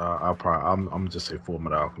just say Full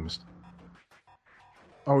Metal Alchemist.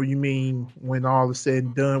 Oh, you mean when all is said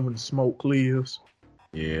and done, when the smoke clears?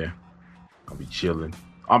 Yeah, I'll be chilling.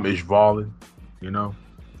 I'm Ishvalin, you know.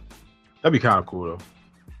 That'd be kind of cool though.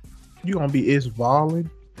 You gonna be Ishvalin?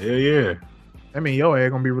 Yeah, yeah. I mean, your ass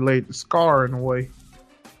gonna be related to Scar in a way.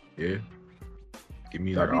 Yeah. Give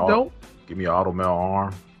me That'd be dope. Give me an auto male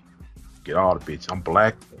arm. Get all the bitch. I'm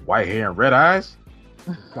black, white hair, and red eyes.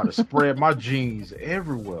 I'm about to spread my genes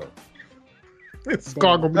everywhere.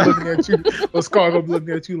 Scar gonna be looking at you. Or Scar gonna be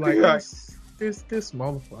looking at you like this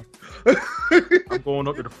motherfucker. I'm going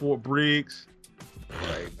up to the Fort Briggs.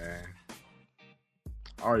 Right, man.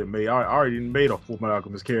 I already made a Full Metal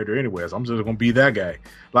Alchemist character anyway, so I'm just gonna be that guy.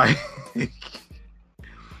 Like,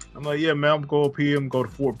 I'm like, yeah, man, I'm going up here. I'm going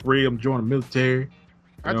to Fort Briggs. I'm joining the military.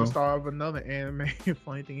 I just thought of another anime.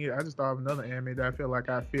 Funny thing is, I just thought of another anime that I feel like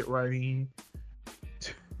I fit right in.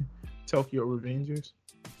 Tokyo Revengers.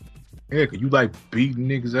 Yeah, cause you like beating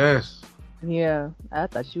niggas' ass. Yeah, I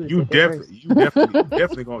thought you. You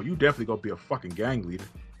definitely gonna be a fucking gang leader.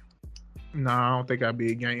 Nah, I don't think I'd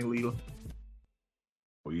be a gang leader.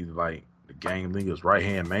 Or either like the gang leader's right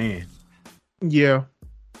hand man. Yeah.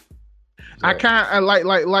 I kind of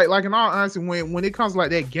like in all honesty, when it comes to like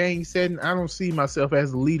that gang setting, I don't see myself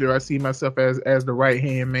as a leader. I see myself as the right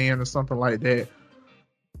hand man or something like that,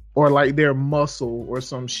 or like their muscle or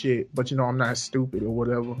some shit. But I'm not stupid or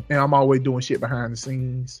whatever, and I'm always doing shit behind the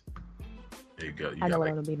scenes. There you go. I know what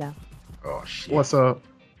I'm gonna be now. Oh shit! What's up?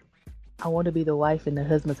 I want to be the wife and the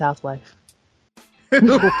husband's housewife.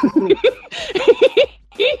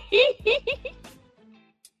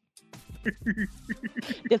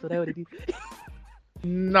 That's what I would do.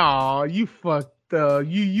 No, you fucked up.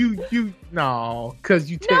 No,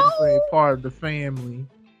 because you technically ain't part of the family.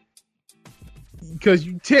 Because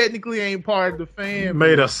you technically ain't part of the family.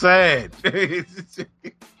 Made us sad.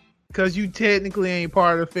 Because you technically ain't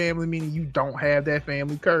part of the family, meaning you don't have that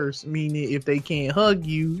family curse. Meaning if they can't hug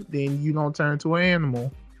you, then you don't turn to an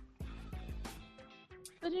animal.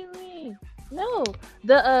 What do you mean? No,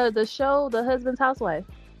 the show, The Husband's Housewife.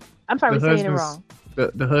 I'm probably saying it wrong.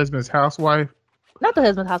 The Husband's Housewife. Not The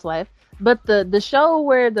Husband's Housewife, but the show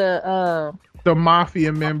where the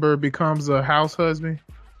mafia member becomes a house husband.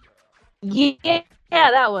 Yeah,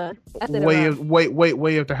 that one. I said way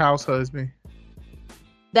of the house husband.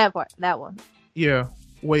 That part, that one. Yeah,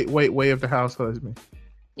 way of the house husband.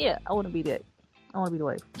 Yeah, I want to be that. I want to be the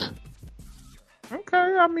wife. Okay,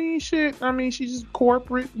 I mean, shit. I mean, she's just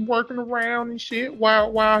corporate, working around and shit,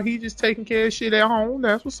 while he just taking care of shit at home.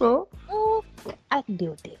 That's what's up. Oh, I can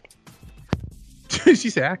deal with it. She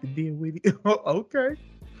said, "I can deal with it." Okay.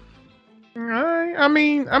 All right. I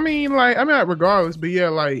mean, regardless, but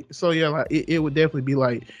yeah, it would definitely be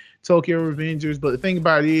like Tokyo Revengers. But the thing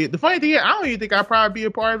about it, the funny thing is, I don't even think I'd probably be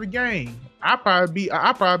a part of a gang. I'd probably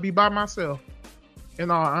be by myself. In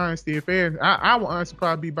all honesty, in fairness, I would honestly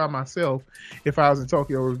probably be by myself if I was in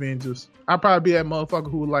Tokyo Revengers. I'd probably be that motherfucker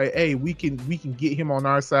who like, hey, we can get him on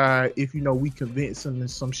our side if we convince him and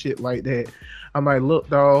some shit like that. I'm like, look,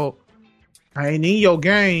 dog, I ain't in your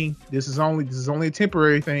gang. This is only a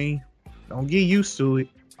temporary thing. Don't get used to it.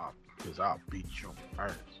 Because I'll beat your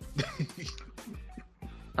ass.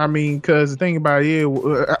 I mean, because the thing about it,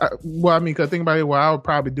 what I would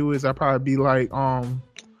probably do is I'd probably be like,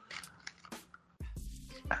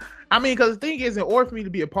 because the thing is, in order for me to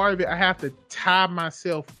be a part of it, I have to tie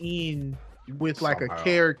myself in with like somehow a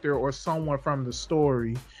character or someone from the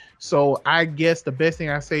story. So I guess the best thing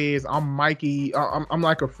I say is I'm Mikey. I'm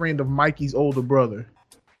like a friend of Mikey's older brother.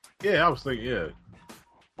 Yeah, I was thinking, yeah.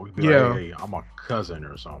 Yeah, like, hey, I'm a cousin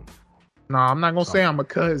or something. No, I'm not gonna say I'm a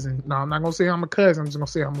cousin. No, I'm not gonna say I'm a cousin. I'm just gonna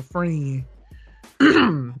say I'm a friend.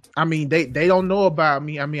 I mean, they don't know about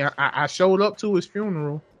me. I mean, I showed up to his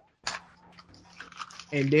funeral.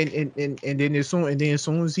 And then as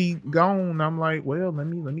soon as he gone, I'm like, well, let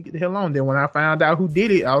me get the hell on. Then when I found out who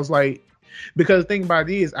did it, I was like, because the thing about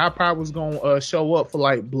it is, I probably was gonna show up for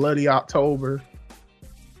like Bloody October,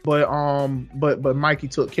 but Mikey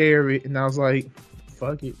took care of it, and I was like,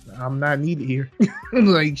 fuck it, I'm not needed here.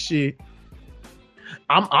 Like shit,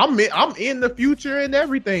 I'm in the future and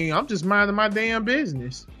everything. I'm just minding my damn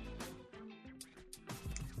business.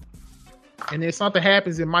 And then something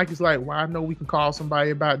happens and Mike is like, well, I know we can call somebody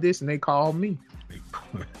about this. And they call me. You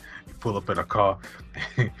pull up in a car,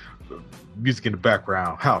 music in the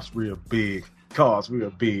background, house real big, cars real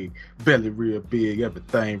big, belly real big,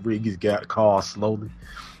 everything real. You got cars slowly.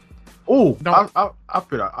 Oh, I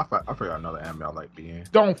figured out another anime I like being.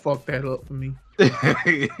 Don't fuck that up for me.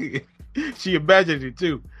 She imagined it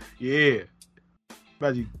too. Yeah.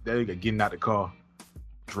 Imagine that nigga getting out the car.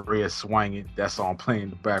 Dread swinging, that song playing in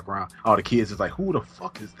the background. All the kids is like, "Who the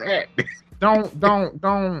fuck is that?" Don't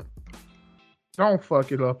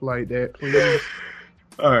fuck it up like that, please.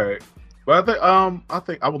 All right, but I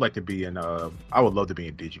think I would like to be in. I would love to be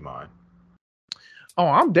in Digimon. Oh,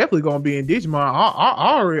 I'm definitely gonna be in Digimon.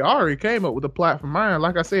 I already came up with a plot for mine.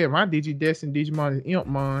 Like I said, my Digidestin Digimon is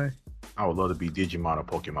Impmon. I would love to be Digimon or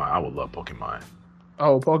Pokemon. I would love Pokemon.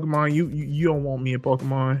 Oh, Pokemon, you don't want me in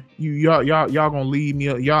Pokemon. Y'all gonna leave me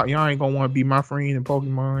up. Y'all ain't gonna want to be my friend in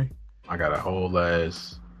Pokemon. I got a whole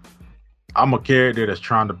ass. I'm a character that's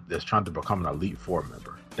trying to become an Elite Four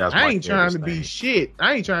member. I ain't trying to be shit.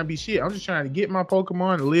 I'm just trying to get my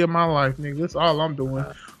Pokemon and live my life, nigga. That's all I'm doing.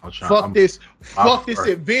 Fuck this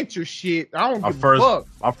adventure shit. I don't give a fuck.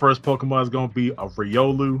 My first Pokemon is gonna be a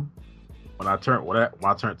Riolu when I turn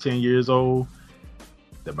 10 years old.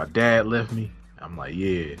 that my dad left me. I'm like,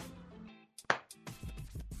 yeah,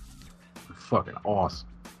 fucking awesome.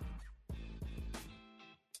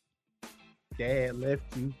 Dad left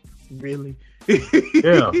you, really?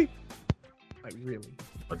 Yeah. Like really?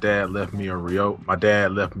 My dad left me a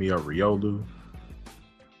Riolu.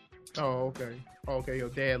 Oh, okay. Okay, your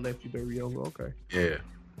dad left you the Riolu. Okay. Yeah.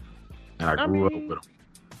 And I grew up with him.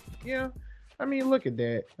 Yeah. I mean, look at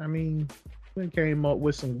that. I mean, we came up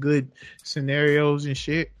with some good scenarios and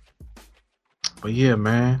shit. But yeah,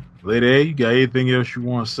 man. Lady A, you got anything else you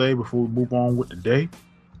want to say before we move on with the day?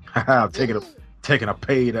 I'm taking a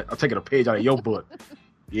page out of your book.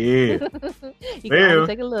 Yeah. You gotta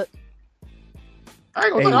take a look. I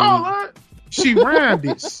ain't gonna take all that. She rhymed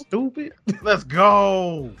it, stupid. Let's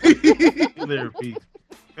go. Lyric piece.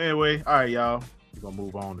 Anyway, all right, y'all. We're gonna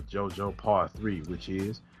move on to JoJo Part 3, which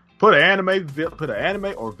is put an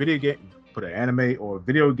anime or video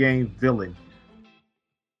game villain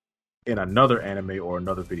in another anime or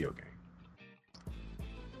another video game.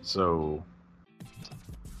 So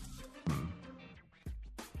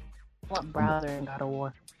What Bowser in God of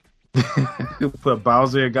War? put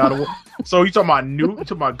Bowser in God of War. So you talking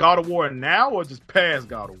about God of War now or just past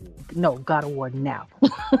God of War? No, God of War now.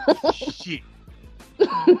 Shit.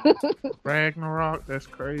 Ragnarok, that's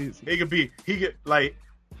crazy. He could like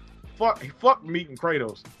fuck meeting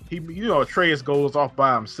Kratos. Atreus goes off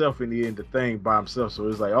by himself in the end, the thing by himself. So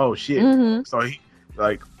it's like, oh shit. Mm-hmm. So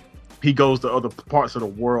he goes to other parts of the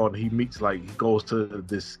world. And he goes to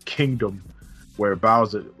this kingdom where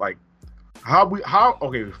Bowser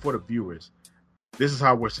for the viewers, this is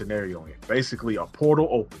how we're scenarioing. Basically, a portal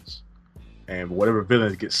opens, and whatever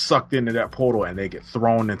villains get sucked into that portal, and they get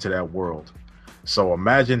thrown into that world. So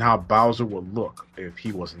imagine how Bowser would look if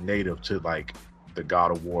he was native to like the God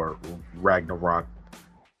of War Ragnarok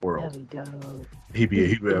world. There we go. He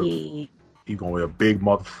gonna be a big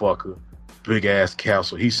motherfucker, big ass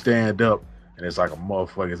castle. He stand up, and it's like a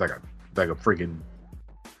motherfucker. It's like a freaking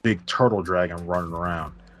big turtle dragon running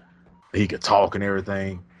around. He could talk and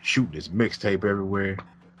everything, shooting his mixtape everywhere.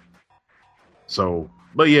 So,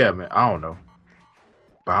 but yeah, man, I don't know.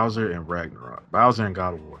 Bowser and Ragnarok. Bowser and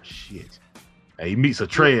God of War. Shit. And he meets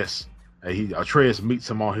Atreus. And Atreus meets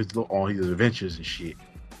him on his adventures and shit.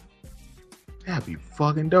 That'd be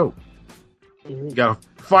fucking dope. You gotta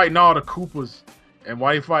fighting all the Koopas. And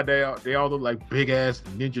while you fight, they all look like big ass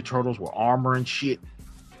Ninja Turtles with armor and shit.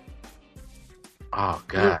 Oh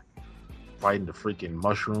god. Fighting the freaking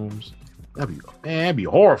mushrooms. That'd be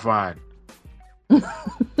horrifying.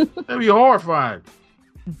 That'd be horrifying.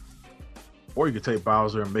 Or you could take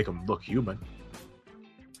Bowser and make him look human.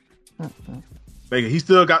 He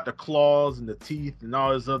still got the claws and the teeth and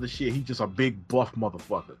all this other shit. He's just a big buff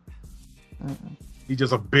motherfucker. He's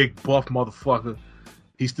just a big buff motherfucker.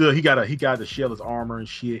 He got to shell his armor and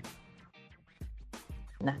shit.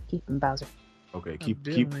 Nah, keep him Bowser. Okay, keep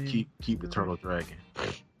the turtle dragon.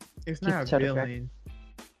 It's not a villain.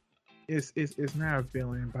 It's not a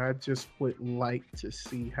villain, but I just would like to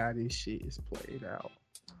see how this shit is played out.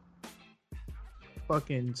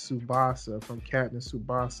 Fucking Tsubasa from Captain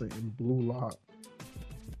Tsubasa in Blue Lock.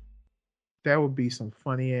 That would be some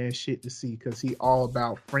funny ass shit to see, because he all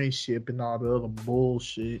about friendship and all the other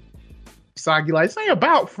bullshit. Sagi like, this ain't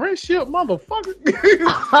about friendship, motherfucker.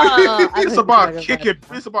 It's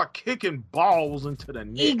about kicking balls into the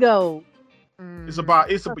net. Ego.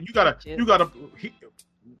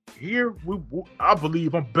 I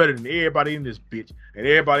believe I'm better than everybody in this bitch, and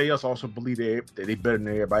everybody else also believe that they better than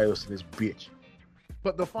everybody else in this bitch.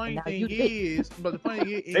 But the funny thing is, in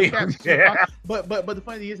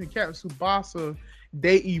Captain Tsubasa,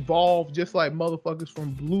 they evolve just like motherfuckers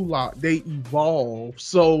from Blue Lock. They evolve.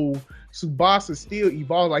 So Tsubasa still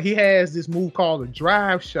evolves. Like, he has this move called a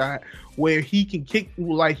drive shot where he can kick,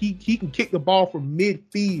 like he can kick the ball from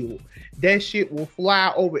midfield. That shit will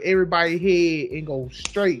fly over everybody's head and go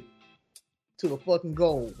straight to the fucking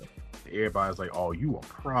goal. Everybody's like, "Oh, you a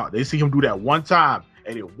problem." They see him do that one time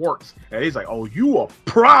and it works, and he's like, "Oh, you a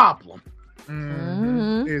problem."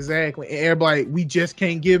 Exactly. And everybody, we just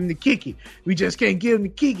can't give him to kick it. And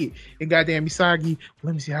goddamn Misagi,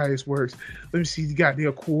 let me see how this works. Let me see the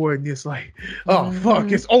goddamn coordinates. Like, oh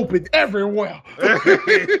fuck, it's open everywhere.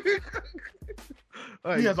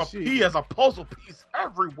 Like, he has a puzzle piece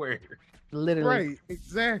everywhere. Literally. Right,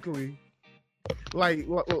 exactly. Like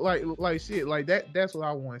shit. Like that's what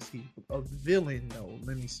I want to see. A villain though.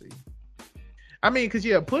 Let me see. I mean, because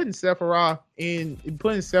putting Sephiroth in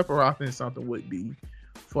something would be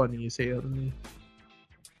funny as hell to me.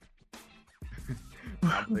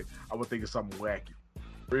 I would think of something wacky,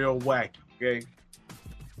 real wacky. Okay,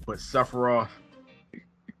 but Sephiroth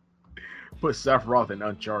Put Sephiroth in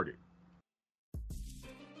Uncharted.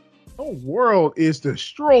 The world is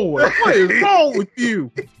destroyed. What is wrong with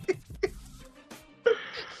you?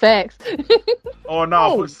 Facts. Oh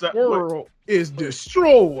no, The world is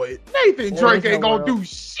destroyed. Nathan Drake ain't gonna do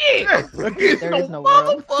shit against no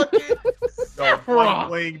motherfucking Sephiroth.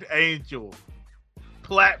 Winged angel.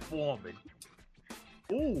 Platforming.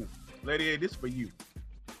 Ooh, Lady A, this for you.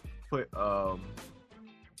 Put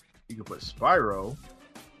you can put Spyro.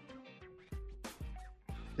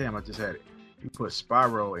 Damn, I just had it. You put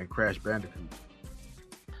Spyro and Crash Bandicoot.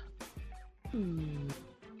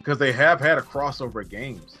 Because they have had a crossover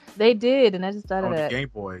games. They did, and I just thought of that. Game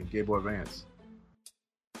Boy Advance.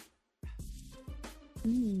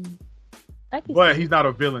 But he's not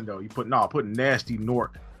a villain though. You put Nasty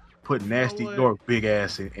Nork. Put Nasty Nork big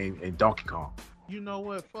ass in Donkey Kong. You know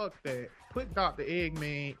what? Fuck that. Put Dr.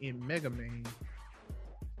 Eggman in Mega Man.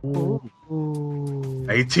 Ooh.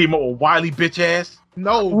 Hey, team up with Wily bitch ass.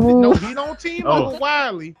 No, he don't team up with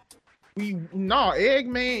Wily.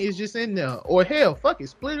 Eggman is just in there. Or hell, fuck it,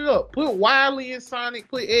 split it up. Put Wily in Sonic.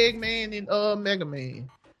 Put Eggman in Mega Man.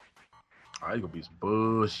 All right, it's gonna be some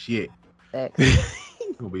bullshit.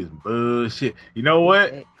 It's gonna be some bullshit. You know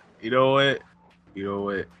what?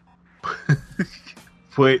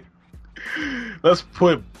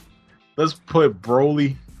 Let's put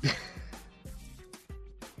Broly.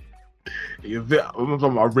 I'm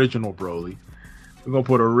talking about original Broly. We're gonna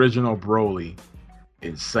put original Broly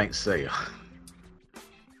in Saint Seiya.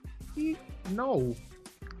 No.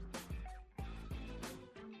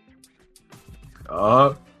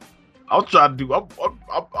 I'm trying to do.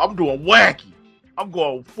 I'm doing wacky. I'm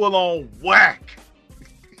going full on whack.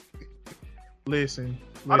 Listen.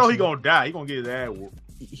 I know he gonna die. He gonna get his ass whooped.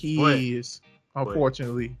 He is,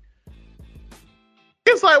 unfortunately.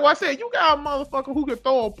 It's like what I said. You got a motherfucker who can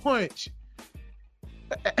throw a punch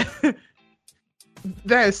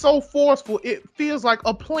that is so forceful it feels like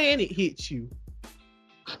a planet hits you.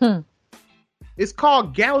 It's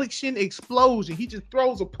called Galaxian Explosion. He just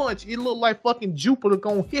throws a punch. It look like fucking Jupiter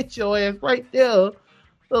gonna hit your ass right there.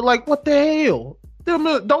 Like, what the hell?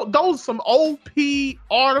 Those some OP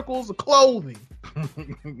articles of clothing.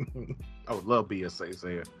 I would love to be a Saint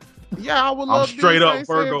Seiya. Yeah, I would love to be straight a up Saint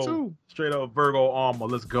Virgo. Seiya too. Straight up Virgo armor.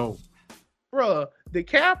 Let's go. Bruh, the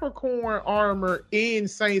Capricorn armor in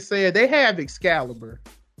Saint Seiya, they have Excalibur.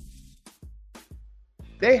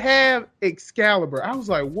 I was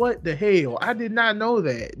like, what the hell? I did not know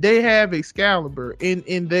that. They have Excalibur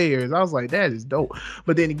in theirs. I was like, that is dope.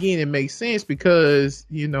 But then again, it makes sense because,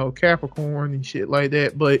 Capricorn and shit like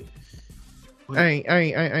that. But I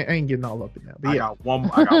ain't getting all up in that. But I got one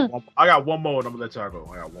more, and I'm gonna let y'all go.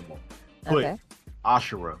 I got one more. Put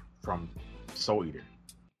Ashura from Soul Eater,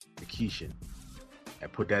 the Kishin,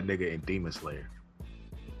 and put that nigga in Demon Slayer.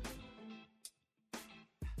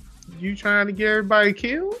 You trying to get everybody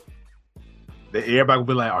killed? Everybody will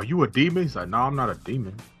be like, "Are you a demon?" He's like, "No, I'm not a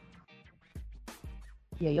demon."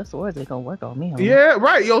 Yeah, your swords ain't gonna work on me. Homie. Yeah,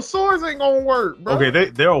 right. Your swords ain't gonna work, bro. Okay,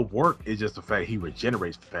 they'll work. It's just the fact he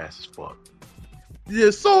regenerates fast as fuck.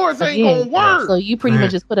 The swords ain't gonna work. So you pretty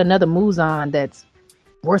much just put another Muzan that's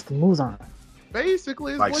worse than Muzan.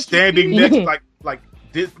 Basically, like standing next, like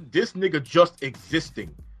this nigga just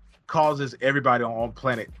existing causes everybody on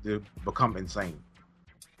planet to become insane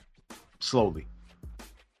slowly,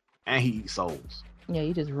 and he eats souls. Yeah,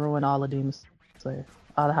 you just ruin all the demons. So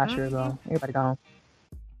all the Hashira gone. Everybody gone.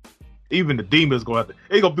 Even the demons gonna have to.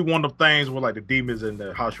 It's gonna be one of the things where like the demons and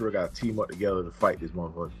the Hashira gotta team up together to fight this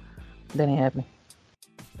motherfucker. That ain't happening.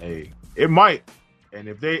 Hey, it might, and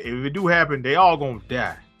if it do happen, they all gonna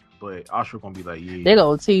die. But Ashura gonna be like, yeah, they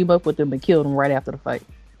gonna team up with them and kill them right after the fight.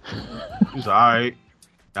 He's all right.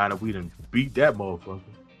 Now that we done beat that motherfucker.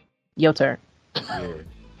 Your turn. Yeah.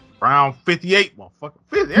 Round 58, motherfucker.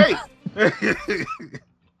 58.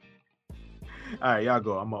 All right, y'all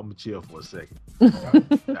go. I'm gonna chill for a second.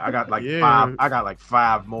 I got like five. I got like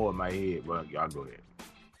 5 more in my head. Well, y'all go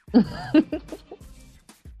ahead.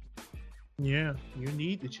 Yeah, you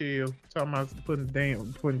need to chill. Talking about putting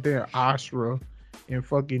down Ashura and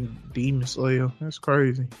fucking Demon Slayer. That's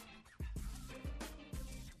crazy.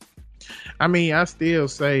 I mean, I still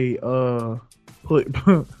say put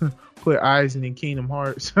Aizen in Kingdom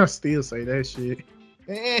Hearts. I still say that shit.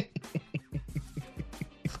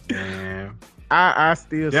 Damn. I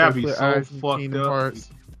still say put so Aizen in Kingdom Hearts.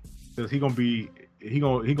 Because he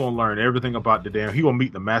gonna learn everything about the damn. He gonna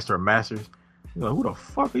meet the Master of Masters. He's like, who the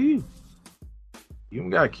fuck are you? You don't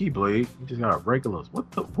got a Keyblade. You just got a regular.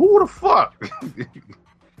 Who the fuck?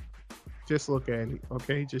 Just look at it,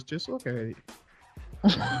 okay? Just look at it.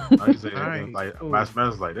 Like, Master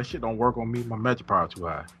Master's like, that shit don't work on me. My magic power too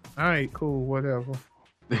high. All right, cool, whatever.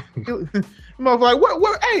 Motherfucker, like,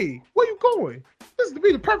 what? Hey, where you going? This is to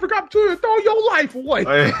be the perfect opportunity to throw your life away.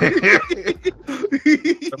 The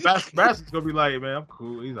master's gonna be like, man, I'm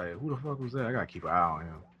cool. He's like, who the fuck was that? I gotta keep an eye on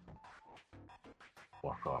him.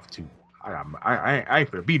 Walk off too. I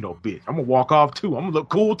ain't finna be no bitch. I'm gonna walk off too. I'm gonna look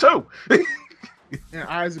cool too. And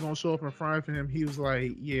Isaac gonna show up in front of him. He was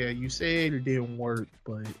like, yeah, you said it didn't work,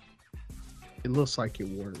 but it looks like it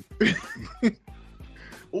worked.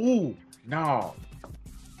 Ooh, no.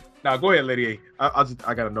 Now go ahead, Lady A.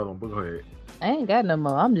 I got another one, but go ahead. I ain't got no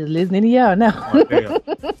more. I'm just listening to y'all now. Oh, damn.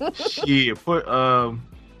 Shit, put y'all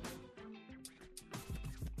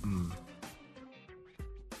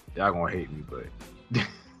gonna hate me, but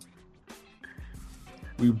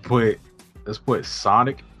let's put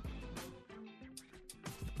Sonic.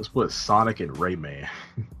 Let's put Sonic and Rayman.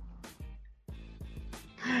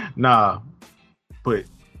 Nah, but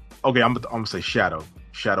okay, I'm gonna say Shadow.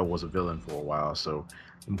 Shadow was a villain for a while, so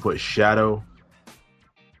I'm gonna put Shadow.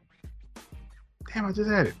 Damn, I just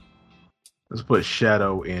had it. Let's put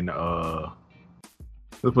Shadow in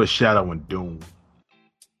Doom.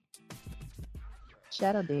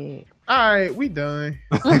 Shadow dead. All right, we done.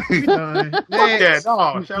 We done. Next.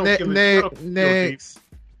 Next.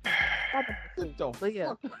 But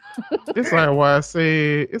yeah. It's like why I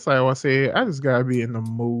said. I just gotta be in the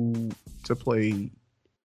mood to play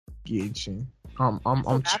Genshin.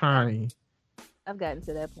 I'm trying. I've gotten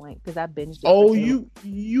to that point because I binged it. Oh, you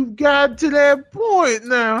got to that point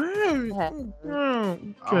now.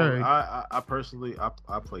 Okay. I personally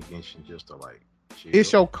play Genshin just to like chill.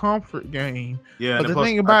 It's your comfort game. Yeah, but the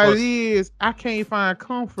thing about it is, I can't find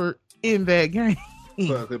comfort in that game.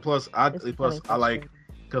 Plus I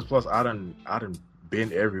done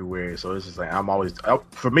been everywhere, so it's just like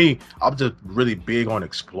for me, I'm just really big on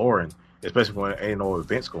exploring, especially when ain't no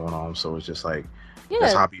events going on. So it's just like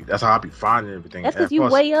that's how I be finding everything. That's because you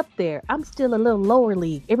way up there. I'm still a little lower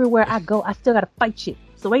league. Everywhere I go, I still gotta fight shit.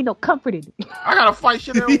 So ain't no comfort in it. I gotta fight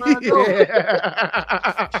shit everywhere I go.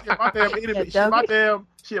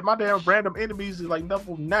 Shit, my damn random enemies is like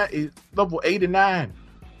level 89.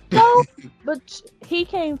 No, but he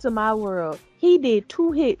came to my world. He did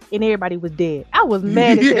 2 hits and everybody was dead. I was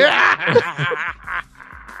mad at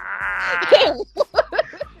him.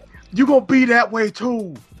 You gonna be that way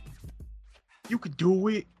too. You could do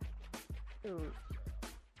it.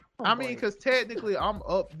 I mean, because technically I'm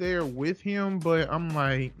up there with him, but I'm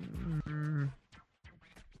like,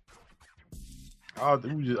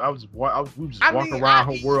 we was just walking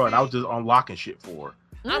around her world, and I was just unlocking shit for her.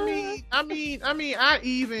 I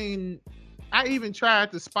even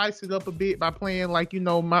tried to spice it up a bit by playing like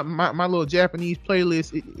my little Japanese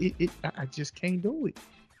playlist. I just can't do it.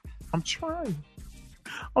 I'm trying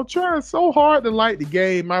so hard to like the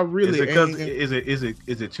game. I really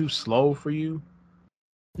is it too slow for you?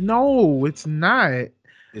 No, it's not.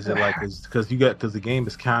 Is it like because the game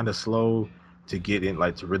is kind of slow to get in,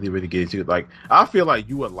 like to really get into it? Like I feel like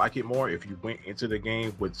you would like it more if you went into the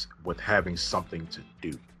game with having something to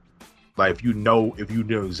do. Like if you knew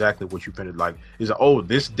exactly what you finished, like is like,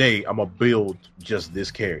 this day I'm gonna build just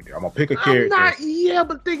this character. I'm gonna pick a character.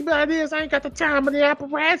 But think about this. I ain't got the time or the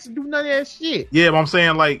apparatus to do none of that shit. Yeah, but I'm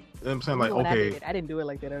saying okay. I didn't do it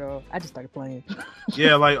like that at all. I just started playing.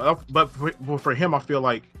 Yeah, but for him, I feel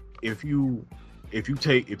like if you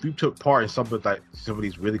took part in some of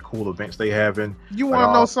these really cool events they having. You want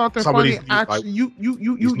to know something funny? You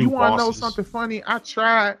want to know something funny? I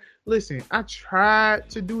tried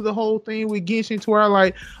to do the whole thing with Genshin to where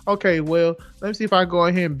like, okay, well, let me see if I go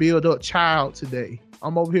ahead and build up Child today.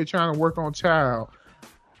 I'm over here trying to work on Child.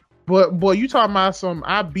 But boy, you talking about something?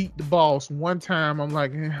 I beat the boss one time. I'm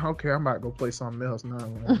like, okay, I'm about to go play something else now.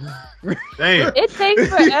 Damn. It takes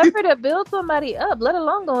forever to build somebody up, let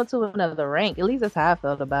alone go into another rank. At least that's how I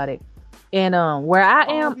felt about it. And where I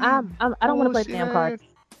am, I don't want to play the damn cards.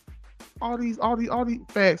 All these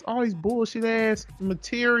facts, all these bullshit ass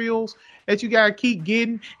materials that you gotta keep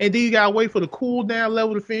getting, and then you gotta wait for the cooldown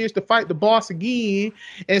level to finish to fight the boss again,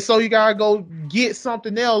 and so you gotta go get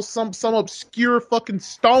something else, some obscure fucking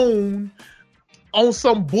stone on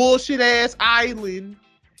some bullshit ass island,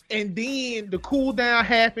 and then the cooldown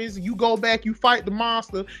happens, you go back, you fight the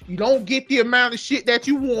monster, you don't get the amount of shit that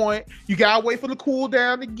you want, you gotta wait for the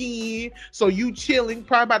cooldown again, so you chilling,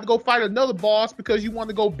 probably about to go fight another boss because you want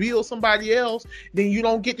to go build somebody else, then you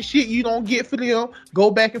don't get the shit you don't get for them,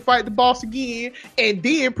 go back and fight the boss again, and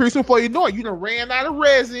then pretty soon before you know it, you done ran out of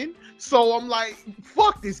resin. So I'm like,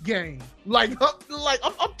 fuck this game. I'm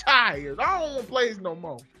tired. I don't want to play this no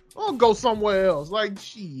more. I'll go somewhere else. Like,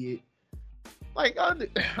 shit. Like,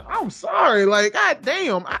 I'm sorry. Like,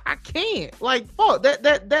 goddamn, I can't. Like, fuck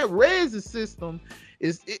that resin system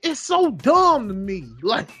it's so dumb to me.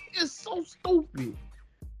 Like, it's so stupid.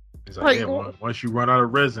 It's like, yeah, once you run out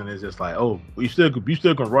of resin, it's just like, oh, you still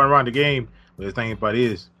can run around the game. But the thing about it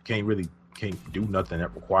is, you can't do nothing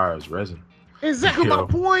that requires resin. Exactly my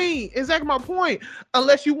point. Exactly my point.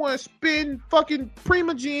 Unless you want to spend fucking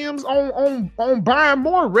Prima Gems on buying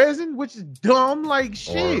more resin, which is dumb like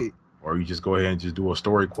shit. Or you just go ahead and just do a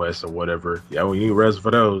story quest or whatever. Yeah, well, you need resin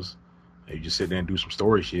for those. And you just sit there and do some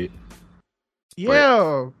story shit.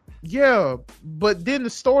 Yeah. But then the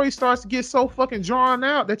story starts to get so fucking drawn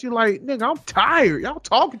out that you're like, nigga, I'm tired. Y'all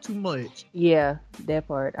talking too much. Yeah, that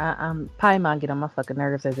part. I'm Paimon get on my fucking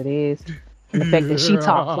nerves as it is. And the fact that she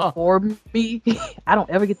talked for me, I don't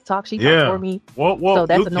ever get to talk. She talks for me. Well, so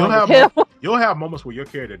that's annoying. You'll have moments where your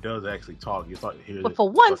character does actually talk. You start to hear but for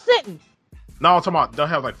one sentence. No, I'm talking about they'll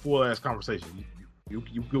have like full ass conversation. You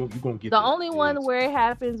gonna get the only one where it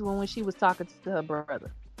happens when she was talking to her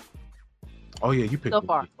brother. Oh yeah, you picked so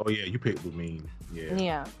far. Oh yeah, you picked Lumine.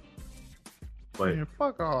 Yeah. But man,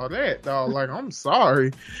 fuck all that, dog. Like, I'm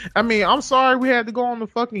sorry. I mean, I'm sorry we had to go on the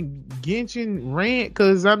fucking Genshin rant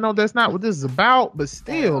because I know that's not what this is about. But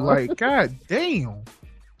still, like, god damn.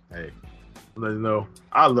 Hey, let you know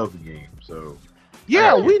I love the game. So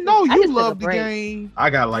yeah, we know you love the game.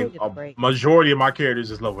 I got like a majority of my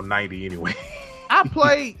characters is level 90 anyway. I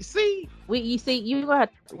played. See, we gonna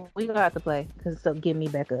have to play because so get me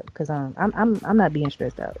back up because I'm not being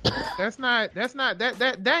stressed out.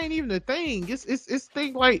 That ain't even the thing. It's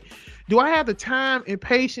thing like, do I have the time and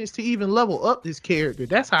patience to even level up this character?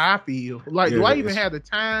 That's how I feel. Like, do I even have the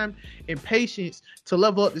time and patience to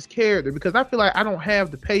level up this character? Because I feel like I don't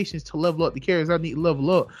have the patience to level up the characters I need to level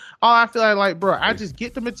up. All I feel like, bro, I just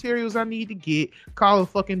get the materials I need to get, call it a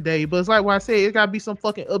fucking day. But it's like what I said, it gotta be some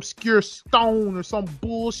fucking obscure stone or some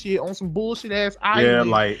bullshit on some bullshit ass island. Yeah,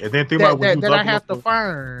 like, and then think about when you that I have to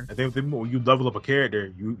find. And then when you level up a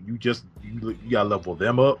character, you gotta level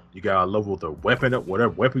them up. You gotta level the weapon up.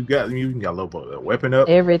 Whatever weapon you got, you gotta level the weapon up.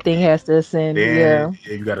 Everything has to ascend. Then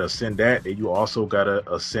you gotta ascend that. Then you also gotta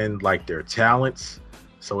ascend like their talents.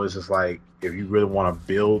 So it's just like, if you really want to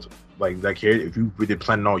build like that character, if you really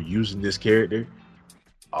planning on using this character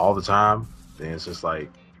all the time, then it's just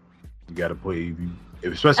like you gotta put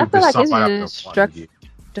especially if it's somebody it's structured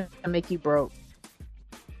to make you broke.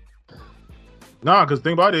 Nah, because the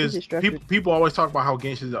thing about it is, people always talk about how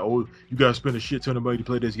Genshin is like, oh, you gotta spend a shit ton of money to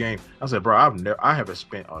play this game. I said, bro, I haven't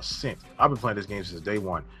spent a cent. I've been playing this game since day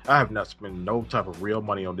one. I have not spent no type of real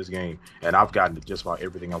money on this game, and I've gotten just about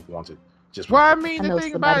everything I've wanted. I mean, the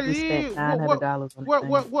thing about it is, the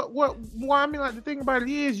thing about it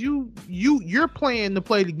is, you're playing to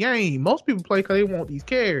play the game. Most people play because they want these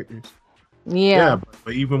characters. Yeah,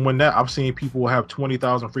 but even when that, I've seen people have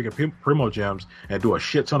 20,000 freaking Primo Gems and do a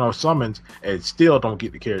shit ton of summons and still don't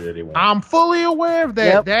get the character they want. I'm fully aware of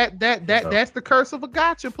that. Yep. That's the curse of a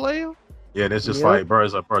gacha player. Yeah, it's just like, bro,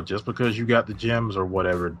 just because you got the gems or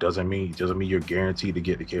whatever doesn't mean you're guaranteed to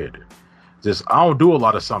get the character. Just, I don't do a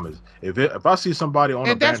lot of summons. If I see somebody on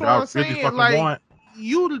a band that I really fucking want,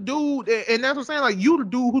 you the dude, and that's what I'm saying. Like, you the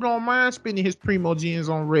dude who don't mind spending his Primo Gems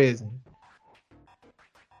on resin.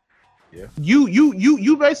 Yeah.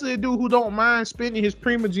 You basically a dude who don't mind spending his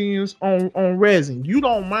Prima Gems on resin. You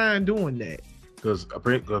don't mind doing that. Because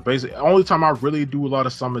basically, the only time I really do a lot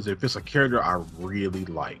of summons if it's a character I really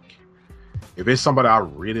like. If it's somebody I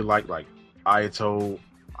really like Ayato,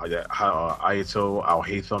 I'll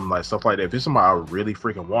hate them, like stuff like that. If it's somebody I really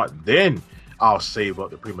freaking want, then I'll save up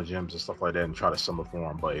the Prima Gems and stuff like that and try to summon for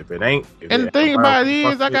them. But if it ain't, the thing about it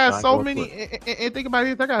is, I got so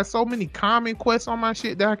many common quests on my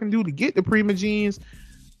shit that I can do to get the Prima Gems.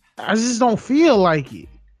 I just don't feel like it.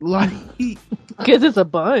 Like, because it's a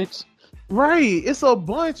bunch. Right, it's a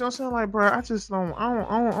bunch. I'm saying, like, bro, I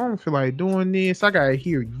don't feel like doing this. I gotta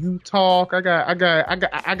hear you talk. I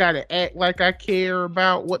gotta act like I care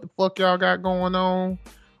about what the fuck y'all got going on.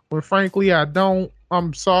 When frankly, I don't.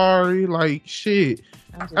 I'm sorry, like, shit.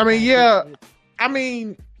 Don't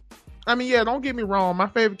get me wrong. My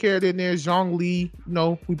favorite character in there is Zhongli. You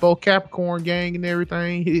know, we both Capricorn gang and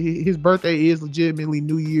everything. His birthday is legitimately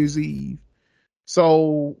New Year's Eve.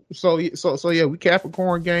 So yeah, we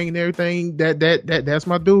Capricorn gang and everything. That's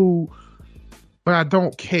my dude. But I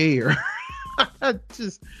don't care.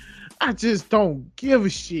 I just don't give a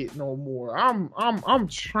shit no more. I'm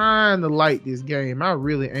trying to like this game. I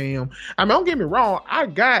really am. I mean, don't get me wrong. I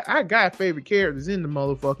got favorite characters in the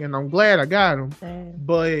motherfucker, and I'm glad I got them.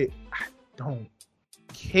 But I don't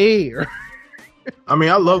care. I mean,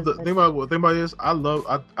 I love the thing about this.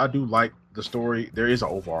 I do like the story. There is an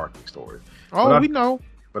overarching story. Oh, we know.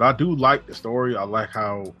 But I do like the story. I like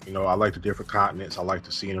how, I like the different continents. I like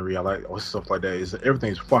the scenery. I like all stuff like that.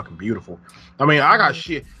 Everything's fucking beautiful. I mean, I got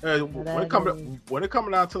shit. When it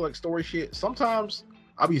coming down to like story shit, sometimes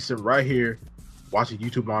I'll be sitting right here watching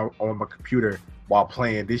YouTube on my computer while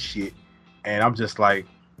playing this shit, and I'm just like,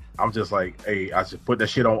 hey, I just put that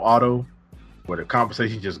shit on auto, where the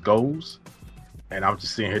conversation just goes, and I'm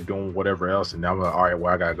just sitting here doing whatever else, and I'm like, all right,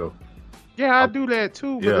 well, I gotta go. Yeah, I do that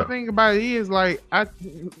too. But the thing about it is, like,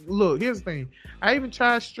 here's the thing. I even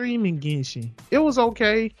tried streaming Genshin. It was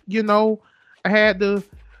okay, I had to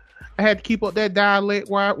keep up that dialect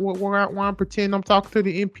while I'm pretending I'm talking to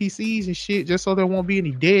the NPCs and shit, just so there won't be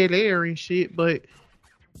any dead air and shit. But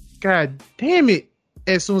god damn it,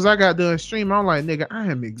 as soon as I got done streaming, I'm like, nigga, I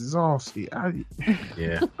am exhausted.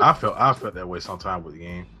 Yeah, I felt that way sometimes with the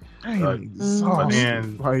game. I am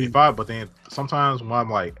exhausted. But then sometimes when I'm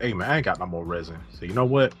like, hey man, I ain't got no more resin, so you know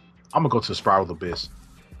what? I'm gonna go to the Spiral Abyss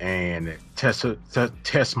and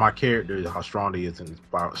test my character, how strong he is in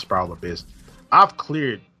Spiral Abyss. I've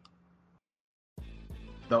cleared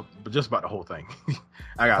just about the whole thing.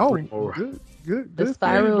 I got 3 more. Good. The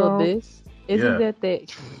Spiral Abyss, isn't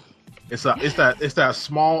that? It's that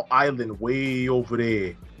small island way over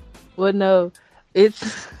there. Well, no,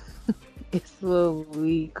 it's what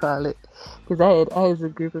we call it. Because I had a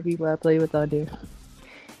group of people I played with on there,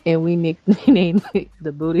 and we named it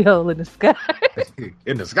the booty hole in the sky.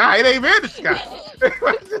 In the sky? It ain't even in the sky.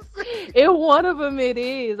 In one of them, it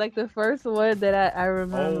is like the first one that I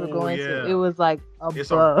remember going to. It was like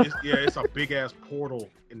above. It's a big ass portal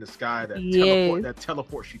in the sky that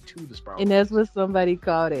teleports you to the spiral. And that's what somebody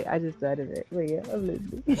called it. I just started it. But yeah, I'm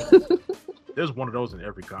listening. There's one of those in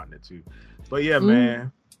every continent too. But yeah,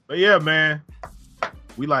 man.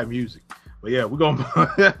 We like music. But yeah, we're gonna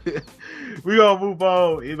move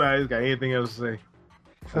on. Anybody's got anything else to say?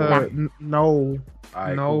 No.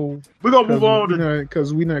 Right, no. Cool. We're gonna move on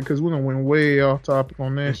because we don't went way off topic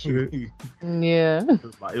on that shit. Yeah.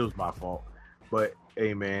 It was my fault. But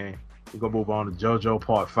hey man, we're gonna move on to JoJo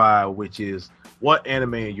Part 5, which is what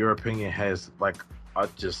anime in your opinion has like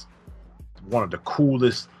just one of the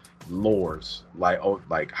coolest lores,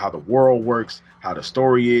 like how the world works, how the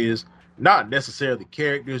story is, not necessarily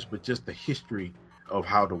characters, but just the history of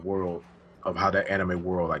how that anime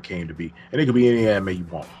world like came to be. And it could be any anime you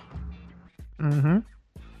want. Mm-hmm.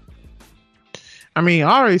 I mean,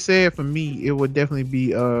 I already said for me, it would definitely be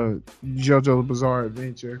JoJo's Bizarre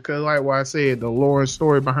Adventure. Because like what I said, the lore and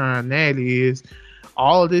story behind that is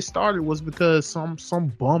all of this started was because some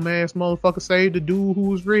bum ass motherfucker saved the dude who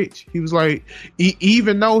was rich. He was like,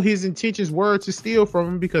 even though his intentions were to steal from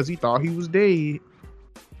him because he thought he was dead.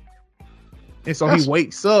 And so he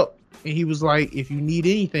wakes up and he was like, if you need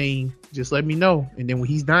anything, just let me know. And then when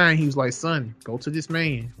he's dying, he was like, son, go to this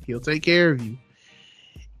man. He'll take care of you.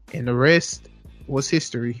 And the rest was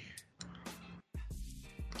history.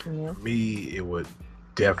 Yeah. For me, it would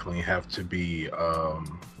definitely have to be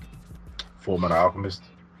Fullmetal Alchemist,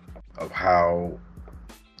 of how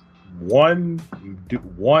one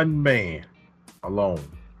man alone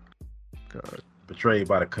betrayed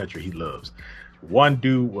by the country he loves. One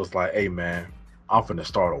dude was like, hey man, I'm finna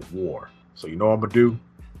start a war. So you know what I'm gonna do?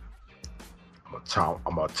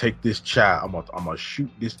 I'm gonna take this child. I'm gonna shoot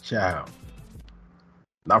this child.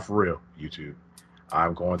 Not for real, YouTube.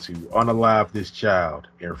 I'm going to unalive this child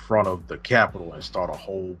in front of the Capitol and start a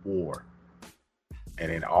whole war.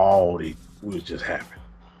 And then all the would just happen.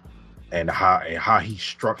 And how he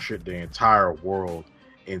structured the entire world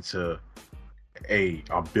into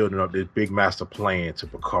I'm building up this big master plan to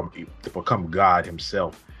become God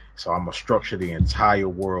himself. So I'm gonna structure the entire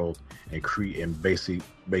world and create and basically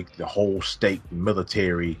make the whole state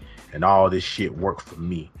military and all this shit work for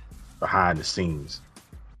me behind the scenes.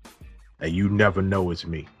 And you never know it's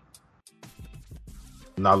me.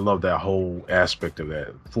 And I love that whole aspect of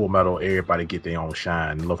that. Full Metal, everybody get their own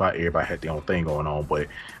shine. I love how everybody had their own thing going on. But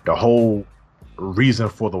the whole reason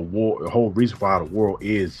for the war, the whole reason for how the world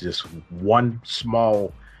is just one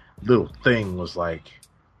small little thing was like,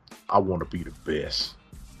 I want to be the best.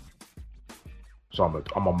 So I'm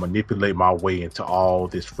gonna manipulate my way into all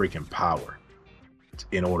this freaking power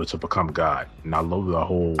in order to become God. And I love the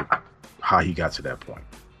whole how he got to that point.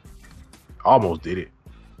 Almost did it,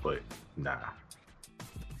 but nah.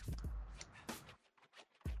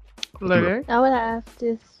 Larry? I would have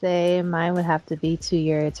to say mine would have to be To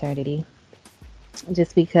Your Eternity.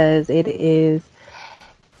 Just because it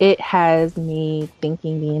has me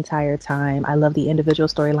thinking the entire time. I love the individual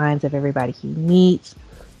storylines of everybody he meets.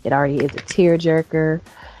 It already is a tearjerker.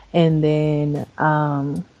 And then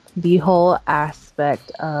the whole aspect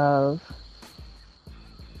of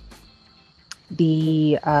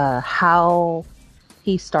the how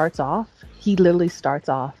he starts off. He literally starts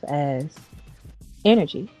off as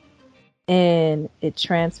energy, and it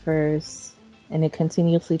transfers, and it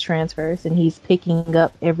continuously transfers, and he's picking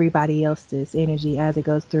up everybody else's energy as it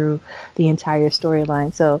goes through the entire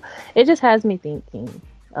storyline. So it just has me thinking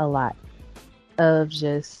a lot of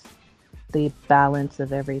just the balance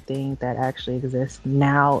of everything that actually exists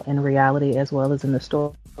now in reality as well as in the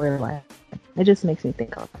storyline. It just makes me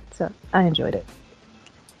think of it. So I enjoyed it.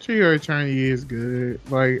 Trigger Attorney is good.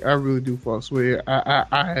 Like, I really do fucks with it. I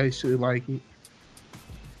actually like it.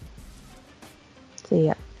 So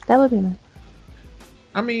yeah, that would be nice.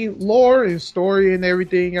 I mean, lore and story and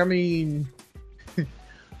everything. I mean,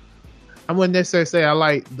 I wouldn't necessarily say I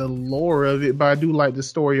like the lore of it, but I do like the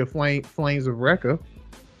story of Flames of Recca.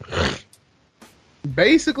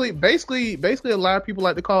 Basically, a lot of people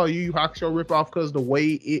like to call Yu Yu Hakusho ripoff because the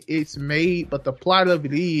way it's made, but the plot of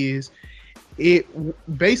it is,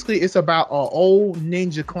 it's about an old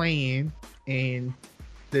ninja clan, and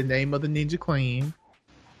the name of the ninja clan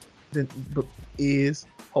is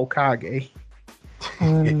Hokage.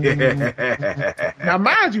 Now,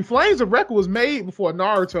 mind you, Flames of Recca was made before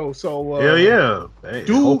Naruto, so yeah. Hey,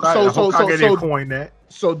 Hokage didn't coin that.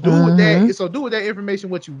 So do with that. So do with that information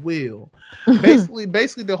what you will. Basically,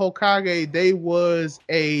 the Hokage, it was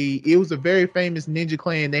a very famous ninja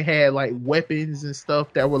clan. They had like weapons and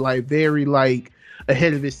stuff that were like very like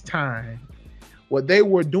ahead of its time. What they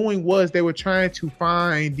were doing was they were trying to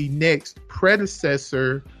find the next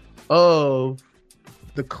predecessor of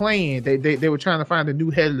the clan. They were trying to find a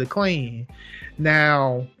new head of the clan.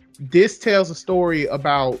 Now, this tells a story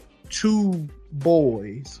about two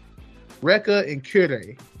boys, Rekka and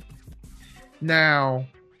Kure. Now,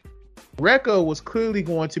 Rekka was clearly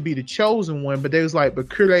going to be the chosen one, but they was like,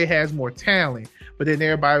 but Kure has more talent. But then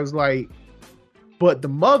everybody was like, but the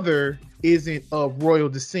mother isn't of royal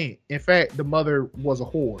descent. In fact, the mother was a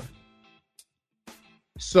whore.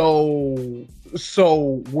 So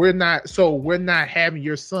we're not having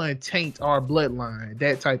your son taint our bloodline,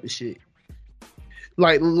 that type of shit.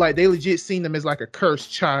 Like they legit seen them as like a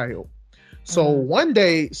cursed child. So one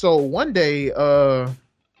day,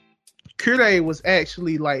 Kure was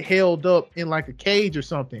actually like held up in like a cage or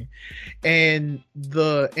something, and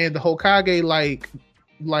the Hokage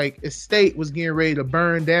like estate was getting ready to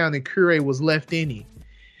burn down, and Kure was left in it.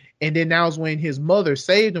 And then that was when his mother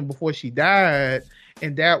saved him before she died,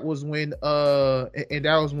 and that was when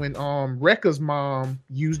Rekka's mom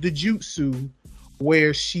used the jutsu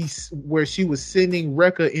where she was sending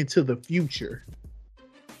Rekka into the future.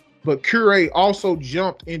 But Kure also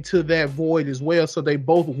jumped into that void as well, so they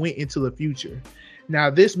both went into the future.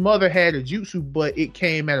 Now, this mother had a jutsu, but it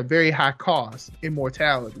came at a very high cost,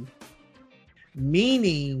 immortality.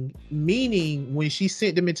 Meaning, when she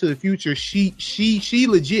sent them into the future, she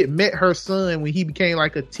legit met her son when he became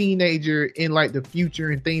like a teenager in like the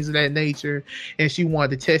future and things of that nature, and she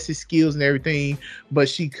wanted to test his skills and everything, but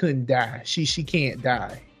she couldn't die. She can't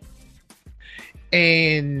die.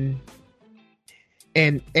 And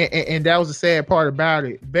that was the sad part about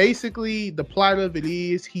it. Basically, the plot of it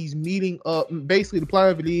is he's meeting up. Basically, the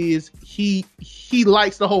plot of it is he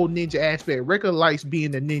likes the whole ninja aspect. Rekka likes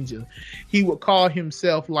being a ninja. He would call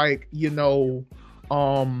himself like, the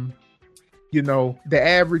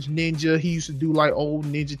average ninja. He used to do like old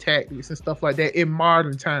ninja tactics and stuff like that in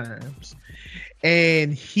modern times.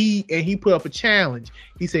 And he put up a challenge.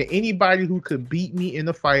 He said, anybody who could beat me in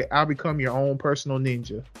a fight, I'll become your own personal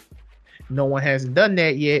ninja. No one hasn't done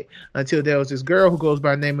that yet until there was this girl who goes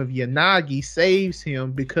by the name of Yanagi saves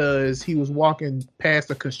him because he was walking past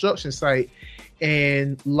a construction site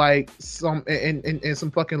and like some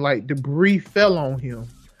fucking like debris fell on him.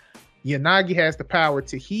 Yanagi has the power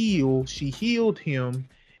to heal. She healed him,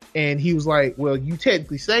 and he was like, well, you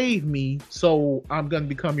technically saved me, so I'm going to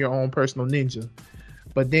become your own personal ninja.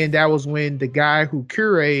 But then that was when the guy who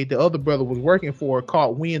Kure, the other brother, was working for,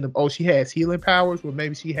 caught wind of, she has healing powers, or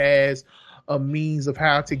maybe she has a means of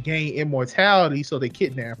how to gain immortality, so they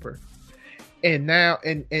kidnap her. And now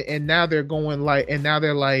now they're going like, and now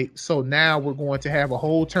they're like, so now we're going to have a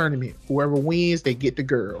whole tournament. Whoever wins, they get the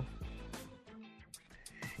girl.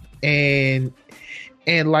 And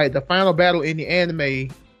like the final battle in the anime,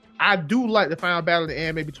 I do like the final battle in the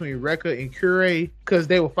anime between Rekka and Kure because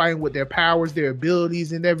they were fighting with their powers, their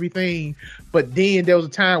abilities, and everything. But then there was a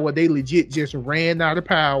time where they legit just ran out of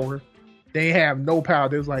power. They have no power.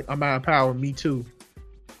 They was like, I'm out of power, me too.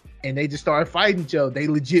 And they just started fighting each other. They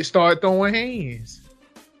legit started throwing hands.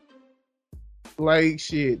 Like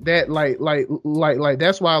shit, that like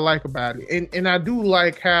that's what I like about it, and I do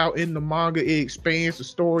like how in the manga it expands the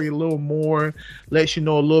story a little more, lets you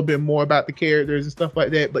know a little bit more about the characters and stuff like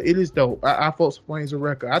that. But it is dope. I fucks with Flames of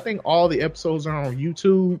Record. I think all the episodes are on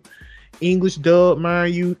YouTube, English dub,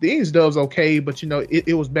 mind you. The English dub's okay, but you know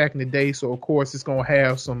it was back in the day, so of course it's gonna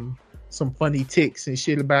have some funny ticks and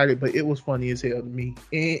shit about it, but it was funny as hell to me,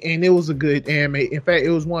 and it was a good anime. In fact, it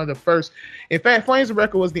was one of the first. In fact, Flames of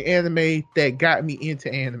Record was the anime that got me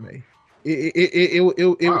into anime.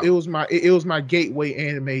 It was my gateway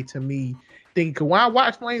anime to me. Thinking, 'cause when I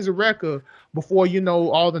watched Flames of Record before, you know,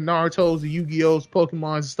 all the Naruto's, the Yu-Gi-Oh's,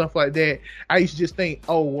 Pokemon's, and stuff like that, I used to just think,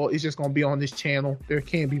 oh well, it's just gonna be on this channel. There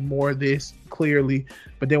can't be more of this, clearly.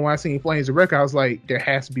 But then when I seen Flames of Record, I was like, there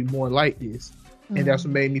has to be more like this. And that's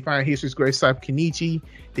what made me find History's Greatest Cyber Kenichi.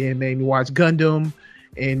 Then it made me watch Gundam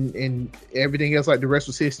and everything else. Like the rest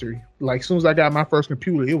was history. Like as soon as I got my first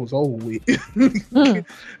computer, it was over with.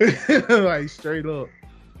 Like straight up.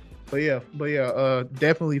 But yeah,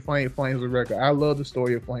 definitely Flames of Record. I love the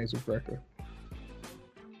story of Flames of Record.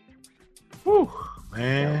 Whew,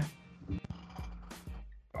 man.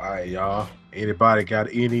 All right, y'all. Anybody got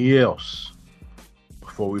any else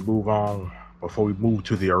before we move on? Before we move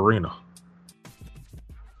to the arena?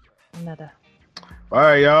 Another. All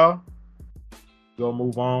right, y'all. Gonna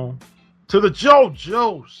move on to the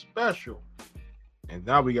JoJo special. And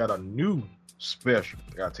now we got a new special.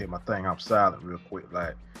 I gotta take my thing. I'm silent real quick,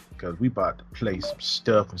 like, because we about to play some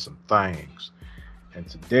stuff and some things. And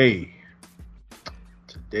today,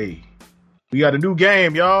 we got a new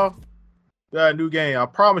game, y'all. We got a new game. I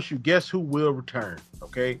promise you, guess who will return?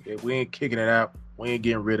 Okay? We ain't kicking it out. We ain't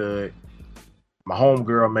getting rid of it. My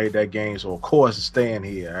homegirl made that game, so of course it's staying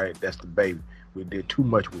here. All right, that's the baby. We did too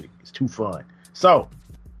much with it. It's too fun. So,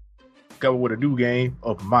 coming with a new game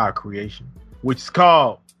of my creation, which is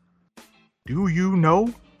called Do You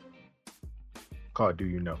Know? Called Do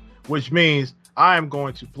You Know, which means I am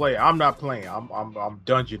going to play. I'm not playing. I'm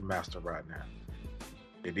Dungeon Master right now.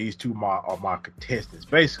 And these two are my contestants.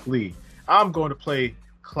 Basically, I'm going to play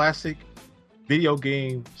classic video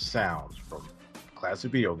game sounds from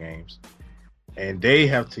classic video games. And they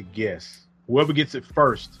have to guess. Whoever gets it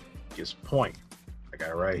first gets point. I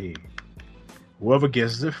got it right here. Whoever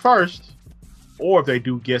guesses it first, or if they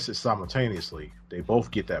do guess it simultaneously, they both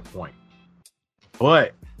get that point.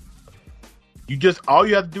 But all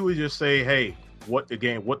you have to do is just say, hey, what the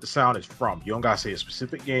sound is from. You don't gotta say a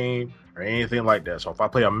specific game or anything like that. So if I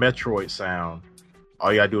play a Metroid sound,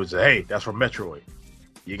 all you gotta do is say, hey, that's from Metroid.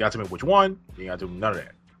 You got to tell me which one. You got to do none of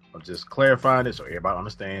that. I'm just clarifying it so everybody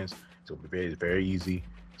understands. So it's very, very easy.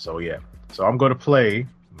 So yeah. So I'm gonna play.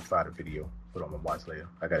 Let me find a video. Put it on my watch later.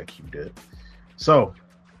 I got it queued up. So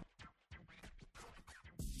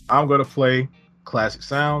I'm gonna play classic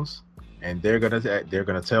sounds, and they're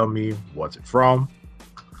gonna tell me what's it from.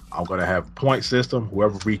 I'm gonna have a point system.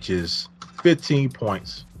 Whoever reaches 15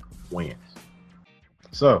 points wins.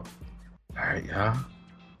 So, all right, y'all.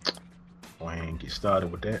 Go ahead and get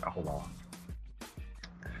started with that. Hold on.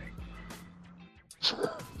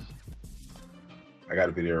 I got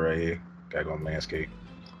a video right here. Gotta go on landscape.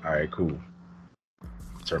 All right, cool.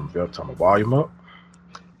 Turn my volume up.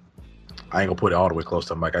 I ain't gonna put it all the way close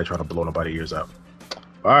to the mic. I ain't trying to blow nobody's ears out.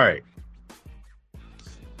 All right.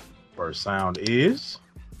 First sound is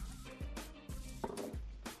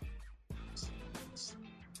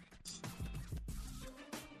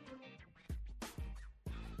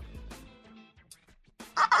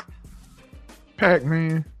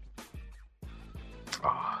Pac-Man.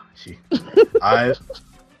 oh, she. All right.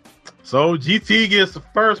 So GT gets the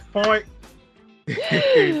first point. Let's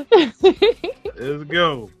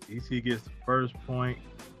go. GT gets the first point.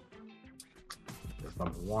 That's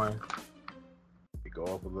number one. We go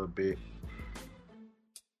up a little bit.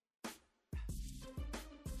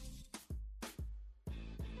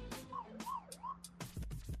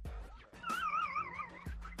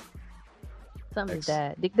 Something like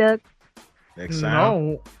that. Dick Duck. Next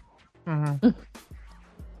sound. No. Mm-hmm.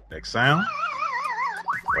 Next sound.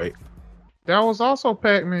 Wait. That was also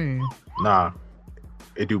Pac-Man. Nah.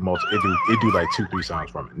 It do like 2-3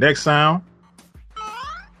 sounds from it. Next sound.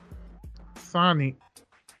 Sonic.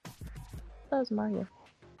 That was Mario.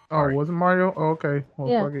 Oh, right. Was it Mario? Oh, okay. Well,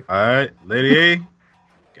 yeah. Fuck it. All right, Lady A.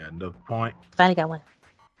 Got another point. Finally got one.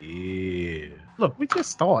 Yeah. Look, we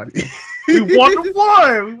just started. We won the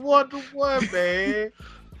one. We won the one, man.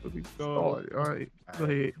 We started. All right. Go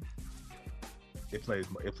ahead. It plays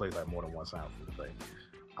like more than one sound for the play.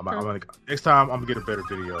 I'm gonna next time I'm gonna get a better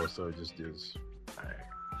video, so it just is. All right.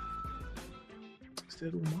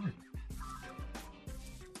 Still doing mine.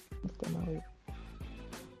 Still Mario.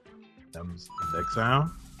 Next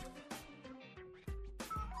sound.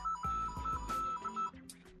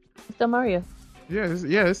 It's still Mario. Yeah,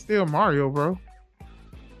 it's still Mario, bro.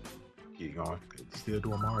 Keep going. Still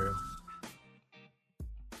doing Mario.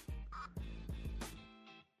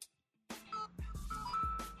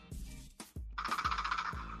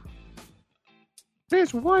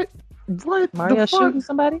 Bitch, what? What? Mario the fuck? shooting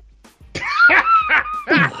somebody?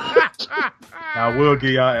 Now we'll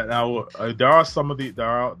give y'all. Now there are some of the there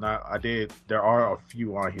are. Now There are a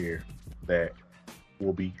few on here that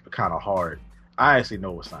will be kind of hard. I actually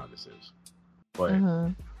know what sound this is, but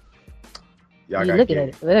y'all You got looking at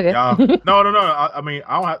it. Okay. Y'all, no. I mean,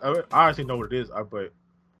 I don't. I actually know what it is, but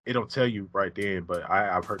it don't tell you right then. But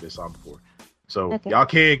I've heard this song before, so y'all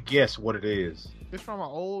can't guess what it is. It's from an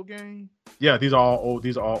old game. Yeah, these are all old.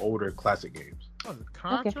 These are all older classic games. Oh,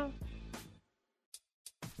 Contra. Okay.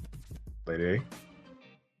 Lady,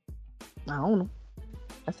 I don't know.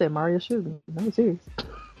 I said Mario shooting. I'm serious.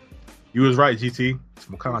 you was right, GT. It's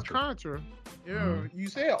from Contra. It's Contra. Yeah, you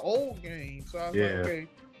said old game, so I was like, okay.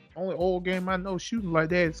 Only old game I know shooting like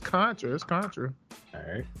that is Contra. It's Contra. All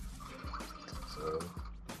right. So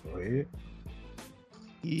go ahead.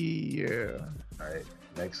 Yeah. All right.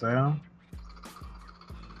 Next sound.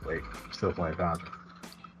 Wait, I'm still playing Contra.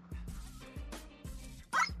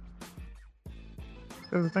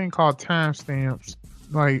 There's a thing called timestamps.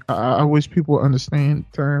 Like, I wish people understand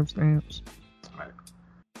timestamps. All right.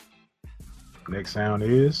 Next sound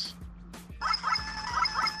is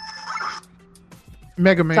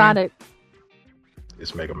Mega Man. Sonic.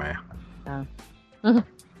 It's Mega Man. Oh.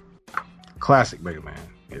 Classic Mega Man.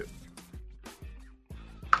 Yeah.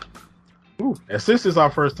 Ooh. And since it's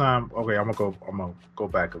our first time, okay, I'm gonna go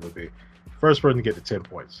back a little bit. First person to get the 10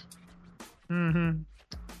 points. Mm-hmm.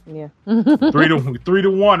 Yeah.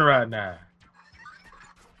 3-1 right now.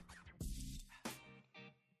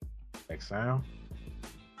 Next sound.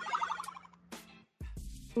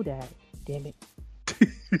 Who died? Damn it.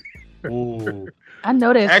 Ooh. I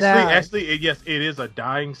know that sound. Actually, yes, it is a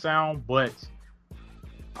dying sound, but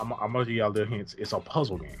I'm gonna give y'all little hints. It's a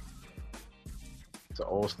puzzle game. It's an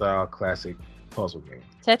old style classic puzzle game.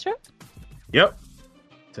 Tetris? Yep.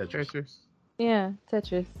 Tetris. Yeah,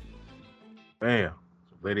 Tetris. Bam.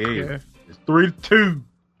 Lady A. Yeah. It's 3-2.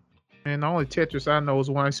 And the only Tetris I know is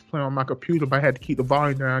when I used to play on my computer, but I had to keep the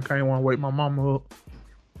volume down. I can't want to wake my mama up.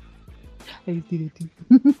 I used to do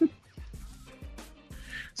that too.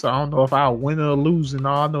 So I don't know if I'll win or lose, and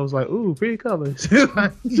all I know is like, ooh, pretty colors.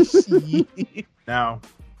 Now,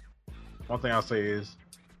 one thing I'll say is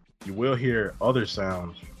you will hear other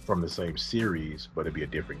sounds from the same series, but it'd be a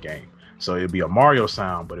different game. So it'd be a Mario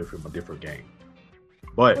sound, but it's from a different game.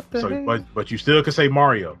 But you still can say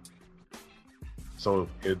Mario. So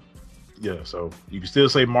so you can still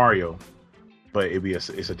say Mario, but it's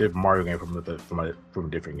a different Mario game from a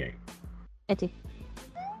different game. Etty.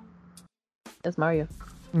 That's Mario.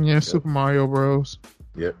 Yeah, Yep. Super Mario Bros.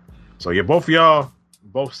 Yep. So both of y'all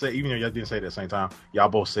said, even though y'all didn't say it at the same time, y'all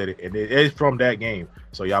both said it, and it is from that game.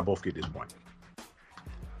 So y'all both get this point.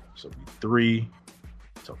 So 3-4.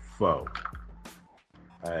 All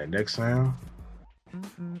right, next sound.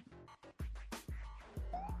 Mm-hmm.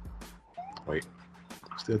 Wait,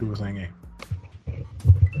 still doing the same game.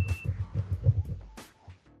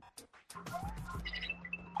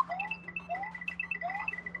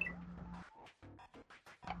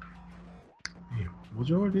 Yeah,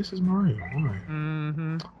 majority this is Mario. Why?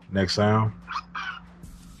 Mm-hmm. Next sound.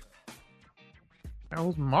 That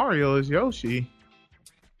was Mario is Yoshi.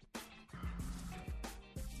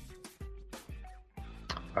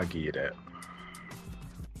 I'll give you that.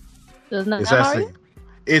 It's not It's Mario? actually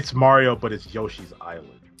it's Mario, but it's Yoshi's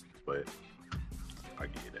Island. But I'll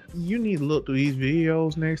give you that. You need to look through these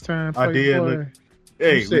videos next time. I did Playboy. look.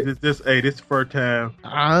 Hey, said- this is the first time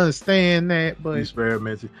I understand that, but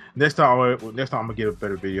experimenting. Next time I'm gonna get a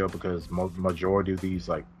better video because majority of these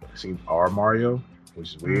seem are Mario,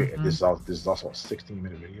 which is weird. And this is also a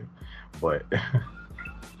 16-minute video, but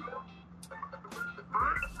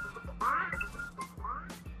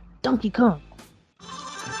Donkey Kong.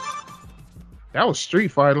 that was Street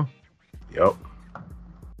Fighter. yep.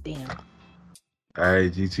 Damn. All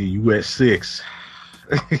right, GT, you at 6.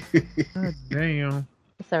 God damn.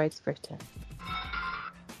 It's alright, it's the first time.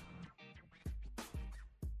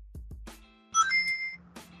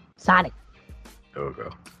 Sonic. There we go.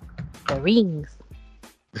 The rings.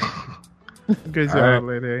 Good All job,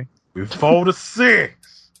 right. lady. We 4-6.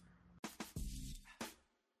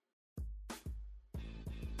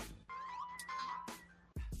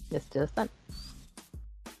 It's still Sonic.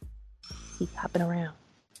 He's hopping around.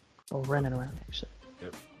 Or running around, actually.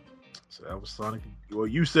 Yep. That was Sonic. Well,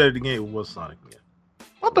 you said it again. It was Sonic again.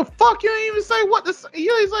 What the fuck? You ain't even say what the.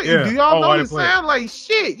 You ain't say. Yeah. Do y'all know I it didn't play sound like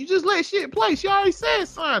shit? You just let shit play. She already said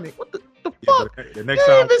Sonic. What the Yeah, fuck? but the You next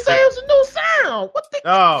didn't time. even say it was a new sound. What the?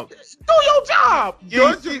 Oh, Do your job,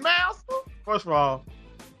 Yeah, Dungeon Master. first of all,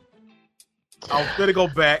 I was finna go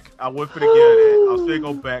back. I wasn't finna get it. I was finna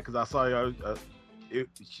go back because I saw y'all.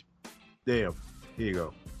 Damn. Here you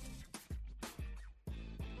go.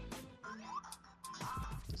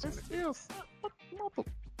 That's still what mother.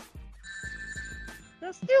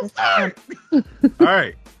 That's still Sonic. All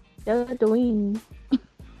right. Doing.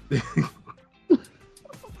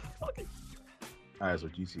 All right, so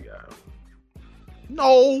GT got.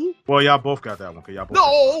 No. Well, y'all both got that one. Cause y'all both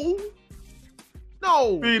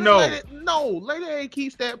No. No. Lady A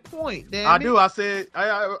keeps that point. Damn I it. do. I said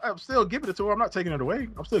I'm still giving it to her. I'm not taking it away.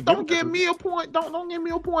 I'm still giving Don't it give to me a point. Don't give me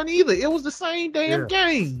a point either. It was the same damn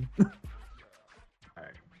game. All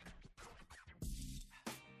right.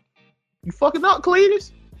 You fucking up,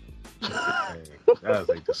 Cletus. That is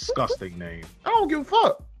a disgusting name. I don't give a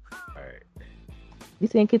fuck. All right. You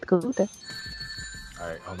saying Kid Kaluta? All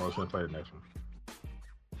right. Hold on. Let's play the next one.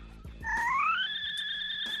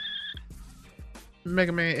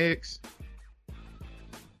 Mega Man X.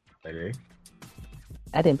 Lady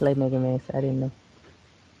I didn't play Mega Man, so I didn't know.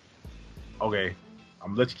 A. Okay. I'm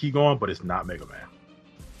gonna let you keep going, but it's not Mega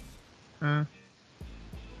Man.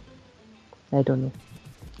 I don't know.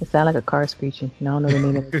 It sounds like a car screeching. No, I don't know the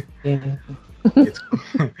name of it. Yeah. It's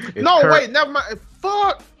No, wait, never mind.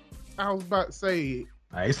 Fuck. I was about to say it.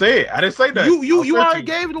 I ain't say it. I didn't say that. You already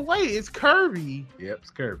gave it away. It's Kirby. Yep,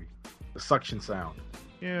 it's Kirby. The suction sound.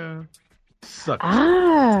 Yeah. Suction.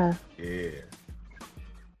 Ah. Yeah.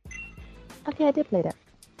 Okay, I did play that.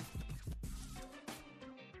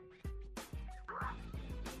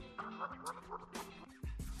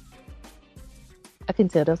 I can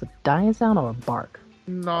tell that's a dying sound or a bark.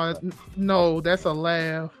 No, that's a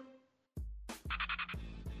laugh.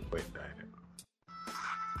 Wait, dang it.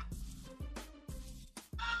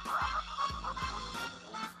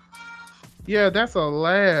 Yeah, that's a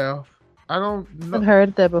laugh. I don't know. I've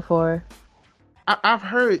heard that before. I've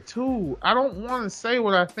heard it too. I don't want to say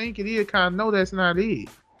what I think it is, because I know that's not it.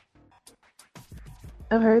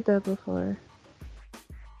 I've heard that before.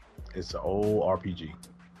 It's an old RPG.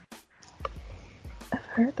 I've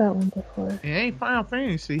heard that one before. It ain't Final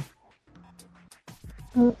Fantasy.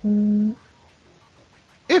 Mm-mm.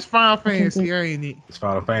 It's Final Fantasy, ain't it? It's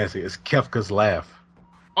Final Fantasy. It's Kefka's laugh.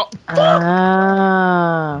 Oh, fuck!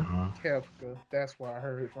 Ah. Kefka. That's where I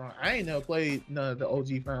heard it from. I ain't never played none of the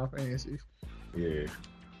OG Final Fantasies. Yeah.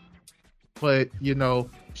 But,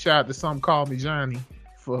 shout out to Some Call Me Johnny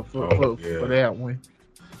for that one.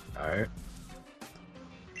 All right.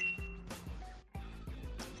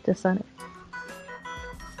 Still Sonic.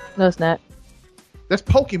 No, it's not. That's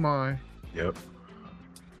Pokemon. Yep.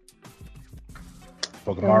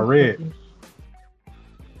 Pokemon Red.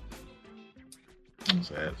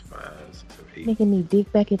 So that's 5, 6, 7, 8. Making me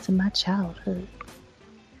dig back into my childhood.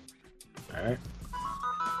 All right.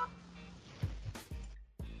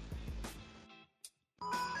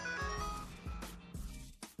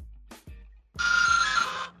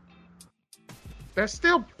 That's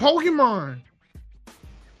still Pokemon.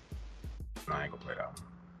 No, I ain't gonna play that one.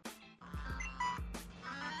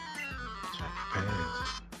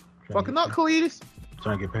 Fucking up, Cletus.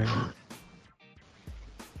 Trying to get paid.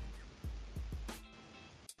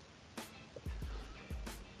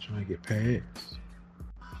 Trying to get past.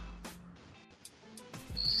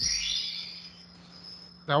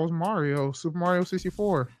 That was Mario. Super Mario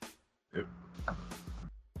 64. Yep.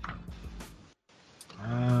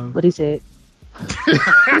 What he said. 5,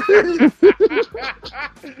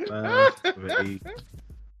 7, 8,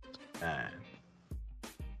 9.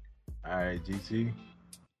 All right, GT.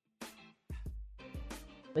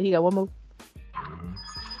 But he got one more. Mm-hmm.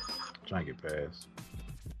 Trying to get past.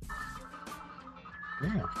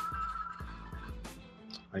 Yeah.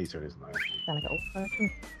 I need to turn this nice. Sound like an old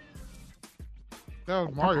cartoon. That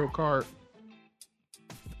was Mario Kart.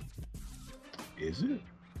 Is it?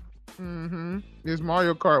 Mm-hmm. It's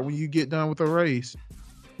Mario Kart when you get done with a race.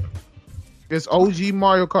 It's OG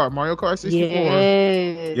Mario Kart. Mario Kart 64.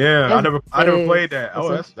 Yeah, I never played that.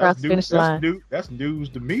 That's new. That's news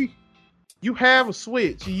to me. You have a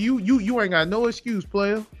Switch. You ain't got no excuse,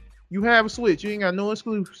 player. You have a Switch. You ain't got no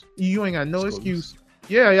excuse. You ain't got no excuse.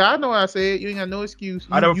 Yeah, I know what I said. You ain't got no excuse.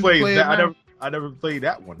 I never played that. I never played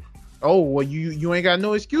that one. Oh well, you ain't got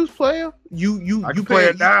no excuse, player. You play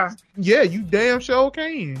it now. Yeah, you damn sure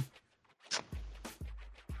can.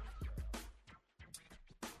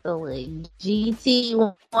 So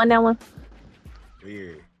GT won that one.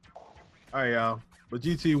 Yeah. All right, y'all. But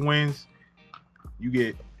GT wins, you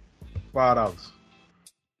get $5.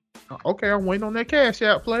 Okay, I'm waiting on that cash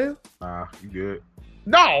out, player. Nah, you good.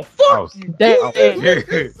 No, fuck you. Damn.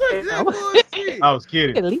 I was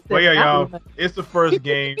kidding. At least But yeah, that's y'all, not it's the first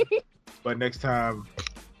game, but next time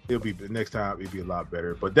it'll be a lot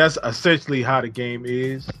better. But that's essentially how the game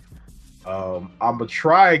is. I'm gonna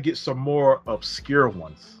try to get some more obscure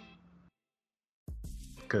ones.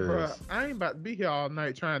 Bruh, I ain't about to be here all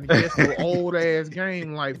night trying to guess an old ass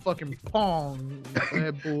game like fucking Pong.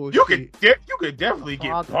 That bullshit. You could definitely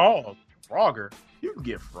get Pong. Frogger. You can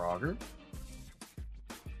get Frogger.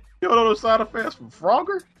 You don't know the side effects from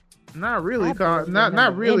Frogger? Not really,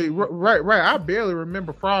 not really. Right. I barely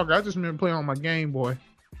remember Frogger. I just remember playing on my Game Boy.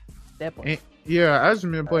 That boy. Yeah, I just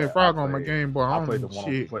remember playing Frogger on my Game Boy. I played the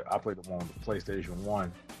one on the PlayStation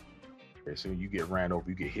 1. Okay, so you get ran over,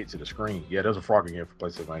 you get hit to the screen. Yeah, there's a Frogger game for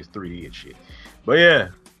PlayStation 1. It's 3D and shit. But yeah,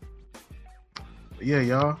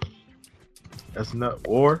 y'all. That's not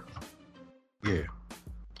yeah.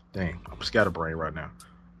 Dang, I'm scatterbrained right now.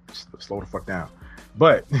 Slow the fuck down.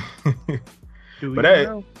 But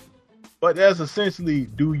but that's essentially,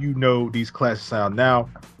 do you know these classic sound now?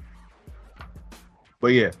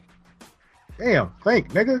 But yeah, damn,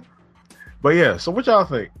 think, nigga. But yeah, so what y'all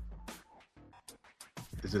think?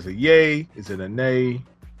 Is this a yay? Is it a nay?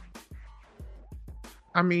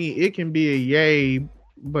 I mean, it can be a yay,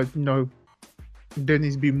 but there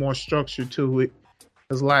needs to be more structure to it.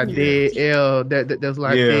 There's a lot of dead air. There's a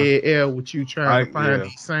lot of dead air with you trying to find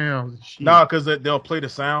these sounds and shit. Nah, because they'll play the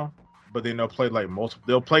sound, but then they'll play like multiple.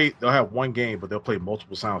 They'll have one game, but they'll play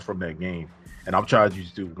multiple sounds from that game. And I'm trying to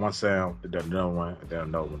just do one sound, then another one, and then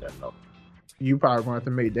another one, then another. You probably going to have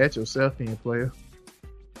to make that yourself, then, player.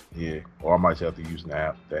 Yeah, or I might have to use an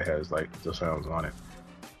app that has like the sounds on it.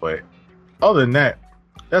 But other than that,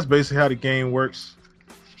 that's basically how the game works.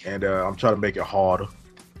 And I'm trying to make it harder.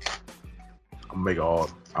 I'm gonna make it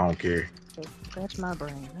hard. I don't care. That's my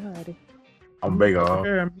brain. Alrighty. I'm gonna make it hard.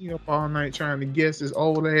 Yeah, me up all night trying to guess this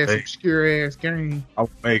old ass, obscure ass game. I'm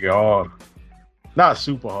gonna make it hard. Not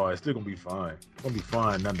super hard. It's still gonna be fun. It's gonna be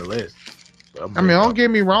fun nonetheless. I mean, don't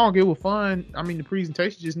get me wrong. It was fun. I mean, the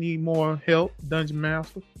presentation just need more help. Dungeon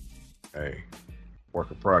Master. Hey,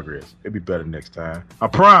 work in progress. It'll be better next time. I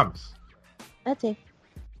promise. That's it.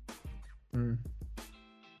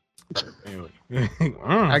 Anyway,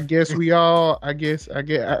 I guess we all got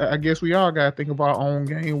to think about our own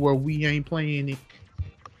game where we ain't playing it.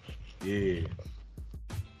 Yeah.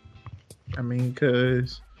 I mean,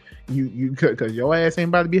 cause your ass ain't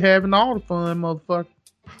about to be having all the fun, motherfucker.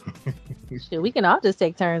 Shit, we can all just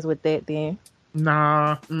take turns with that then.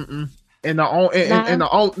 Nah. And the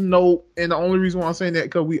only reason why I'm saying that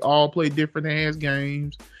because we all play different ass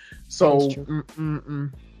games. So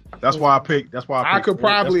That's why I pick. That's why I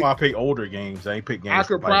pick older games. I ain't pick games. I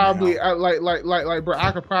could probably bro.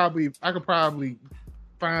 I could probably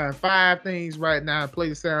find 5 things right now and play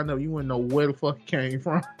the sound of you wouldn't know where the fuck it came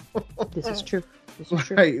from. This is true.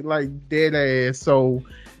 Like dead ass. So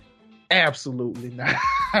absolutely not.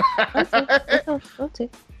 Okay.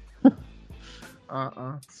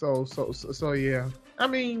 So yeah. I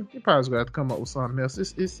mean, you probably got to come up with something else.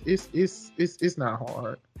 It's not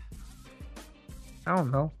hard. I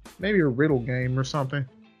don't know. Maybe a riddle game or something.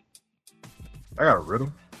 I got a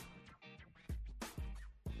riddle.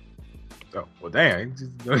 Oh, well, damn.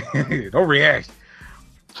 Don't react.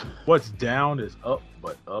 What's down is up,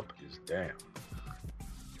 but up is down.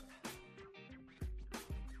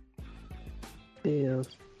 Bills.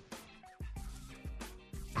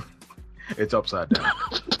 It's upside down.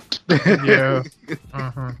 Yeah.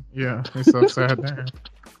 Yeah, it's upside down.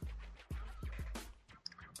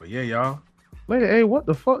 But yeah, y'all. Wait, hey, what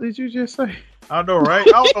the fuck did you just say? I know, right?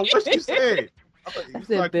 I don't know what you said. I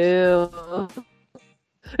said Bill.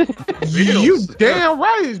 You damn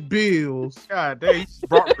right it's bills. God damn, you just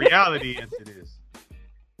brought reality into this.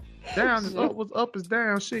 Down is up, what's up is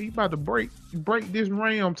down. Shit, you about to break this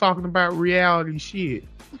realm talking about reality shit.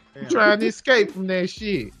 Damn. Trying to escape from that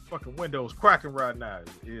shit. Fucking window's cracking right now.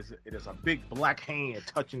 It is a big black hand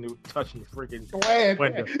touching the freaking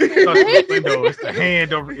window. Touching the window. It's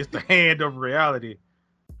the hand of reality.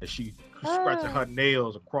 And she scratching her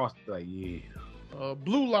nails across like, yeah.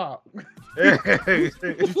 Blue Lock. Did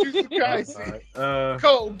you guys see?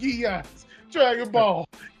 Cole Geass. Dragon Ball.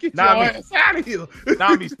 Get your ass out of here.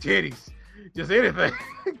 Nami's titties. Just anything.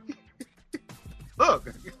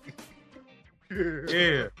 Look.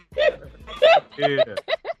 Yeah. Yeah.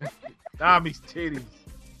 Nami's titties.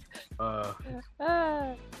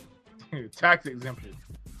 Tax exemption.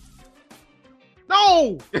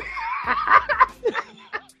 No! So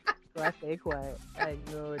I stay quiet. I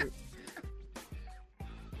ignored it.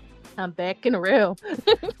 I'm back in the realm. As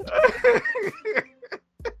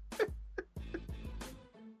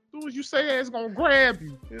soon as you say that, it's gonna grab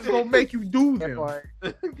you. It's gonna make you do That them. part.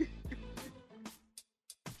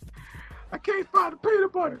 I can't find the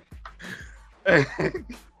peanut butter.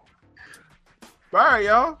 All right,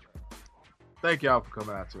 y'all. Thank y'all for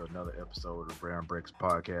coming out to another episode of the RealmBreakers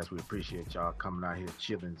podcast. We appreciate y'all coming out here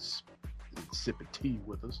chilling, sipping tea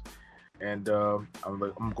with us. And I'm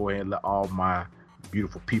gonna go ahead and let all my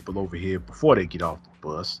beautiful people over here, before they get off the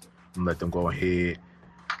bus, I'm gonna let them go ahead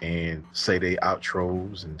and say their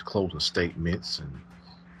outros and closing statements and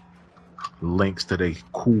links to their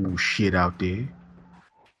cool shit out there.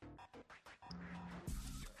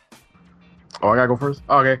 Oh, I gotta go first.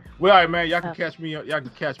 Okay. Well, all right, man. Y'all can catch me. Y'all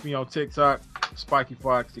can catch me on TikTok, Spiky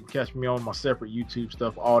Fox. You can catch me on my separate YouTube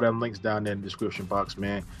stuff. All them links down there in the description box,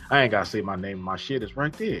 man. I ain't gotta say my name. My shit is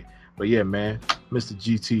right there. But yeah, man, Mr.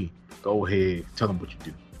 GT, go ahead. Tell them what you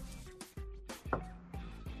do.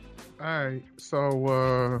 All right,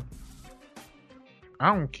 so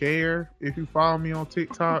I don't care if you follow me on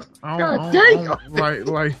TikTok. I'm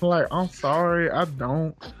sorry, I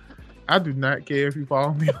do not care if you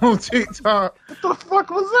follow me on TikTok. What the fuck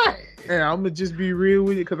was that? And I'm gonna just be real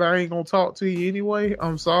with it because I ain't gonna talk to you anyway.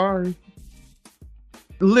 I'm sorry.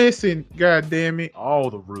 Listen, God damn it! All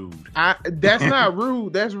the rude. That's not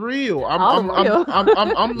rude. That's real. I'm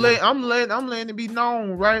letting it be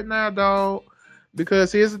known right now, dog.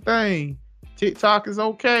 Because here's the thing: TikTok is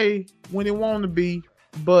okay when it want to be,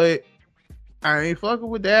 but I ain't fucking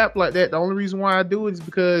with the app like that. The only reason why I do it is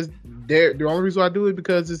because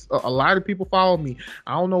it's a lot of people follow me.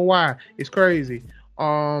 I don't know why. It's crazy.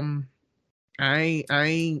 I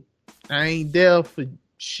ain't there for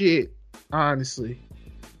shit, honestly.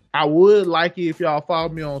 I would like it if y'all follow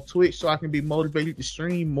me on Twitch so I can be motivated to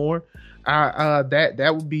stream more.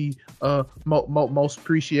 That would be most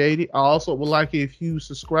appreciated. I also would like it if you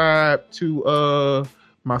subscribe to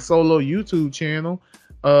my solo YouTube channel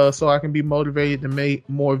so I can be motivated to make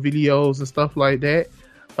more videos and stuff like that.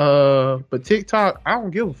 But TikTok, I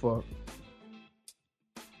don't give a fuck.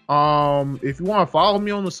 If you want to follow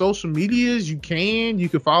me on the social medias, you can. You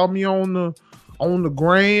can follow me on the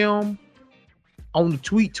gram, on the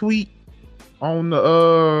tweet, on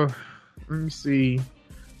the let me see.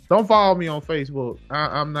 Don't follow me on Facebook.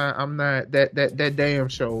 I'm not that damn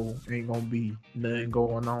show ain't gonna be nothing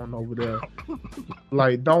going on over there.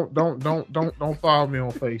 Like don't follow me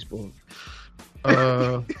on Facebook.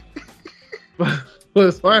 But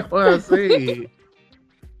it's like what I said.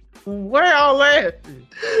 Where y'all laughing?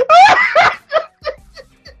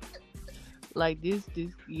 Like this,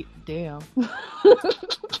 damn.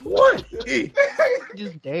 What?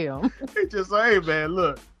 Just damn. Just say, hey, man,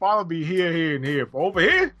 look, follow me here, and here. Over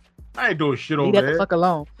here, I ain't doing shit over Leave that there. the fuck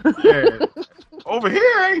alone. Yeah. Over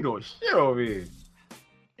here, I ain't doing shit over here.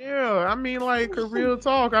 Yeah, I mean, like, real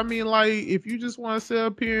talk. I mean, like, if you just want to sit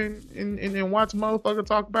up here and watch a motherfucker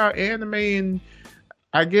talk about anime and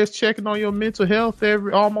I guess checking on your mental health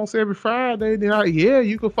almost every Friday, then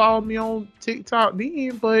you can follow me on TikTok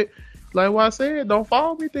then. But like what I said, don't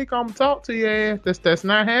follow me. Think I'm gonna talk to your ass. That's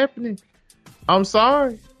not happening. I'm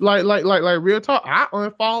sorry. Like real talk. I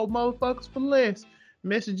unfollow motherfuckers for less.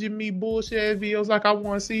 Messaging me bullshit videos like I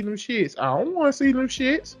want to see them shits. I don't want to see them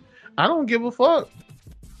shits. I don't give a fuck.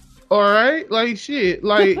 All right, like shit.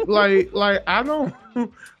 Like I don't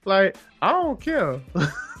like. I don't care.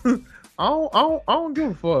 I don't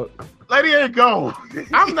give a fuck. Lady ain't go.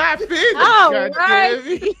 I'm not finished.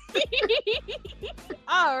 Alrighty.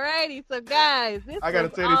 Alrighty, so guys, I gotta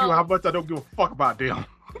tell you how much I don't give a fuck about them.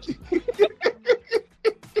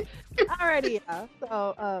 Alrighty, y'all.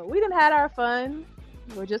 So we done had our fun.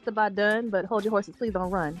 We're just about done, but hold your horses, please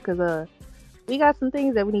don't run, because we got some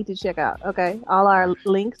things that we need to check out. Okay, all our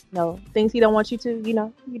links, things he don't want you to,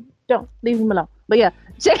 you don't leave him alone. But yeah,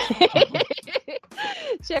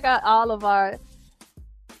 check out all of our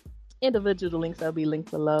individual links that'll be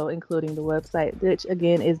linked below, including the website, which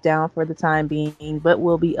again is down for the time being, but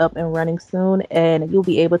will be up and running soon, and you'll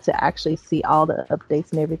be able to actually see all the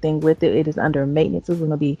updates and everything with it. It is under maintenance. It's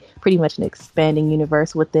going to be pretty much an expanding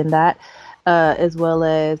universe within that, as well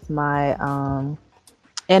as my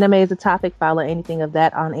anime is a topic. Follow anything of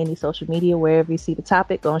that on any social media. Wherever you see the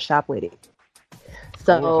topic, go and shop with it.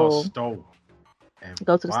 So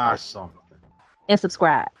go to the store something and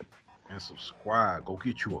subscribe. Go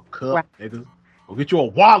get you a cup, nigga. Go get you a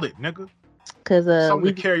wallet, nigga. Cause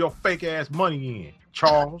something to carry your fake ass money in,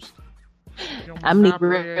 Charles. I need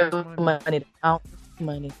real money.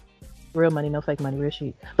 Real money, no fake money, real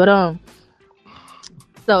shit. But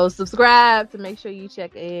so subscribe to make sure you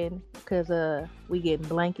check in, cause we getting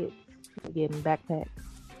blankets, we getting backpacks,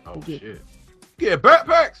 Oh You get shit! Get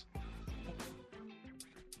backpacks.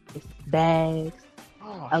 it's bags.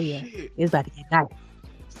 Oh Yeah, shit! it's about to get nice.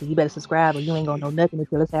 So you better subscribe, or you ain't gonna know nothing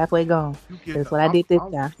until it's halfway gone. You get That's what I did this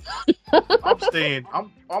time. I'm staying.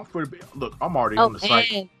 I'm for the look. I'm already on the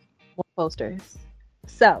site. And more posters.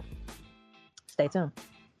 So stay tuned.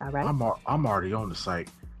 All right. I'm already on the site.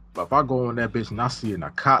 But if I go on that bitch and I see an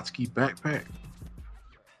Akatsuki backpack,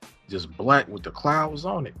 just black with the clouds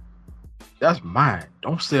on it, that's mine.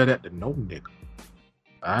 Don't sell that to no nigga.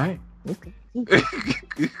 All right.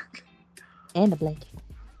 And the blanket.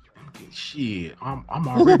 Shit, I'm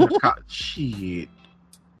already shit.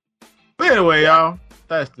 But anyway, y'all,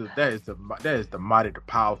 that is the mighty, the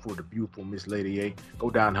powerful, the beautiful Miss Lady A. Go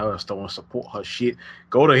down to her store and support her shit.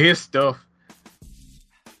 Go to his stuff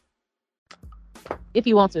if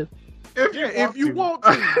you want to. If you want to.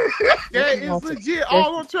 That is legit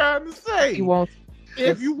all I'm trying to say.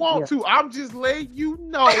 If you want to, I'm just letting you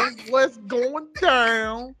know what's going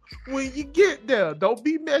down when you get there. Don't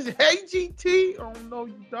be messing. Hey, GT. I don't know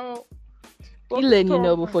you, dog. He letting you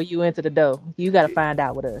know before you enter the door. You got to find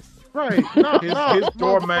out with us. Right.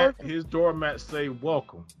 His doormat say,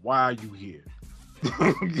 "Welcome. Why are you here?"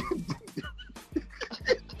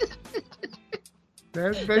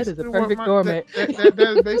 That's That is a perfect doormat.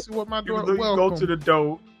 That's basically what my door. You go to the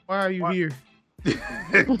door. Why are you here?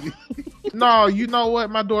 No, you know what?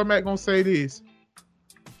 My doormat gonna say this.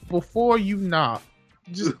 Before you knock,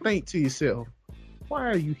 just think to yourself, why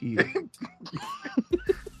are you here?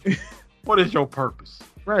 What is your purpose?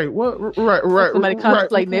 Right. What? Right. Somebody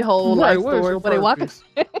contemplating their whole life story. What they walking?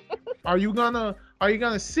 Are you gonna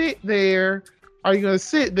sit there? Are you gonna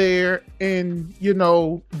sit there and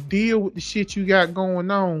deal with the shit you got going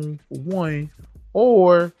on for one,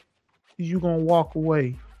 or you gonna walk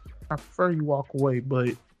away? I prefer you walk away,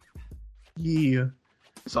 but yeah,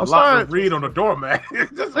 it's a lot to read on the doormat.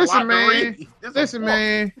 Listen,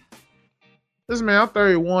 man. I'm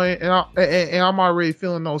 31 and I'm already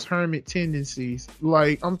feeling those hermit tendencies.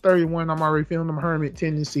 Like, I'm 31, I'm already feeling them hermit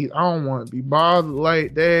tendencies. I don't want to be bothered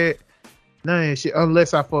like that. None of that shit,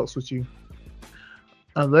 unless I fucks with you.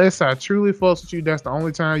 Unless I truly fucks with you, that's the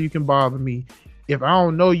only time you can bother me. If I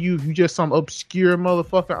don't know you, if you just some obscure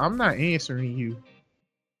motherfucker, I'm not answering you.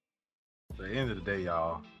 At the end of the day,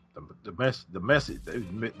 y'all, the message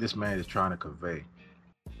this man is trying to convey: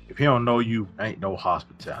 if he don't know you, ain't no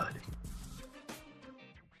hospitality.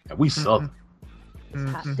 And we Southern.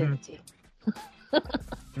 Hostility.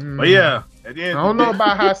 But yeah, at the end, I don't know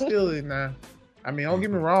about hostility now. I mean, don't get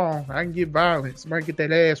me wrong. I can get violence. Might get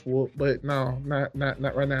that ass whooped, but no, not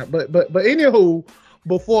right now. But anywho,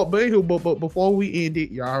 before we end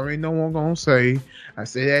it, y'all already know what I'm gonna say. I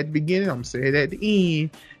said at the beginning, I'm gonna say it at the end.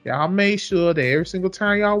 Y'all make sure that every single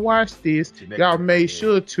time y'all watch this, y'all make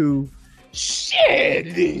sure to share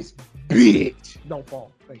this bitch. Don't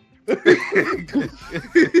fall. Thank you.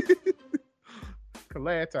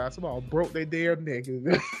 Last time somebody broke their damn neck.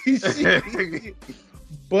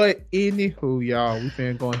 But anywho, y'all, we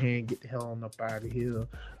finna go ahead and get the hell on up out of here.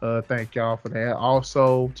 Thank y'all for that.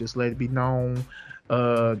 Also, just let it be known.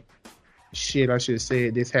 I should have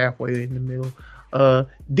said this halfway in the middle.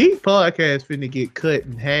 These podcasts finna get cut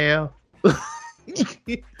in half.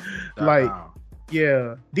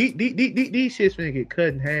 Yeah, these shits finna get cut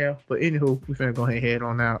in half. But anywho, we finna go ahead and head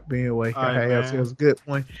on out. But anyway, it was a good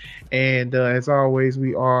one. And as always,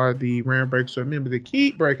 we are the RealmBreakers. So remember to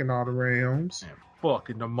keep breaking all the realms. And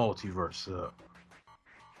fucking the multiverse up.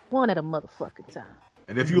 One at a motherfucking time.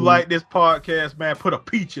 And if you like this podcast, man, put a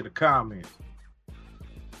peach in the comments.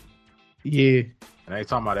 Yeah. And I ain't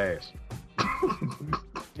talking about ass.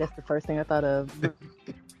 That's the first thing I thought of.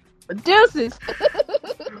 Deuces.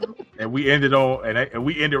 And we ended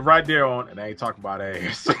right there on, and I ain't talking about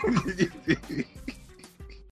ass.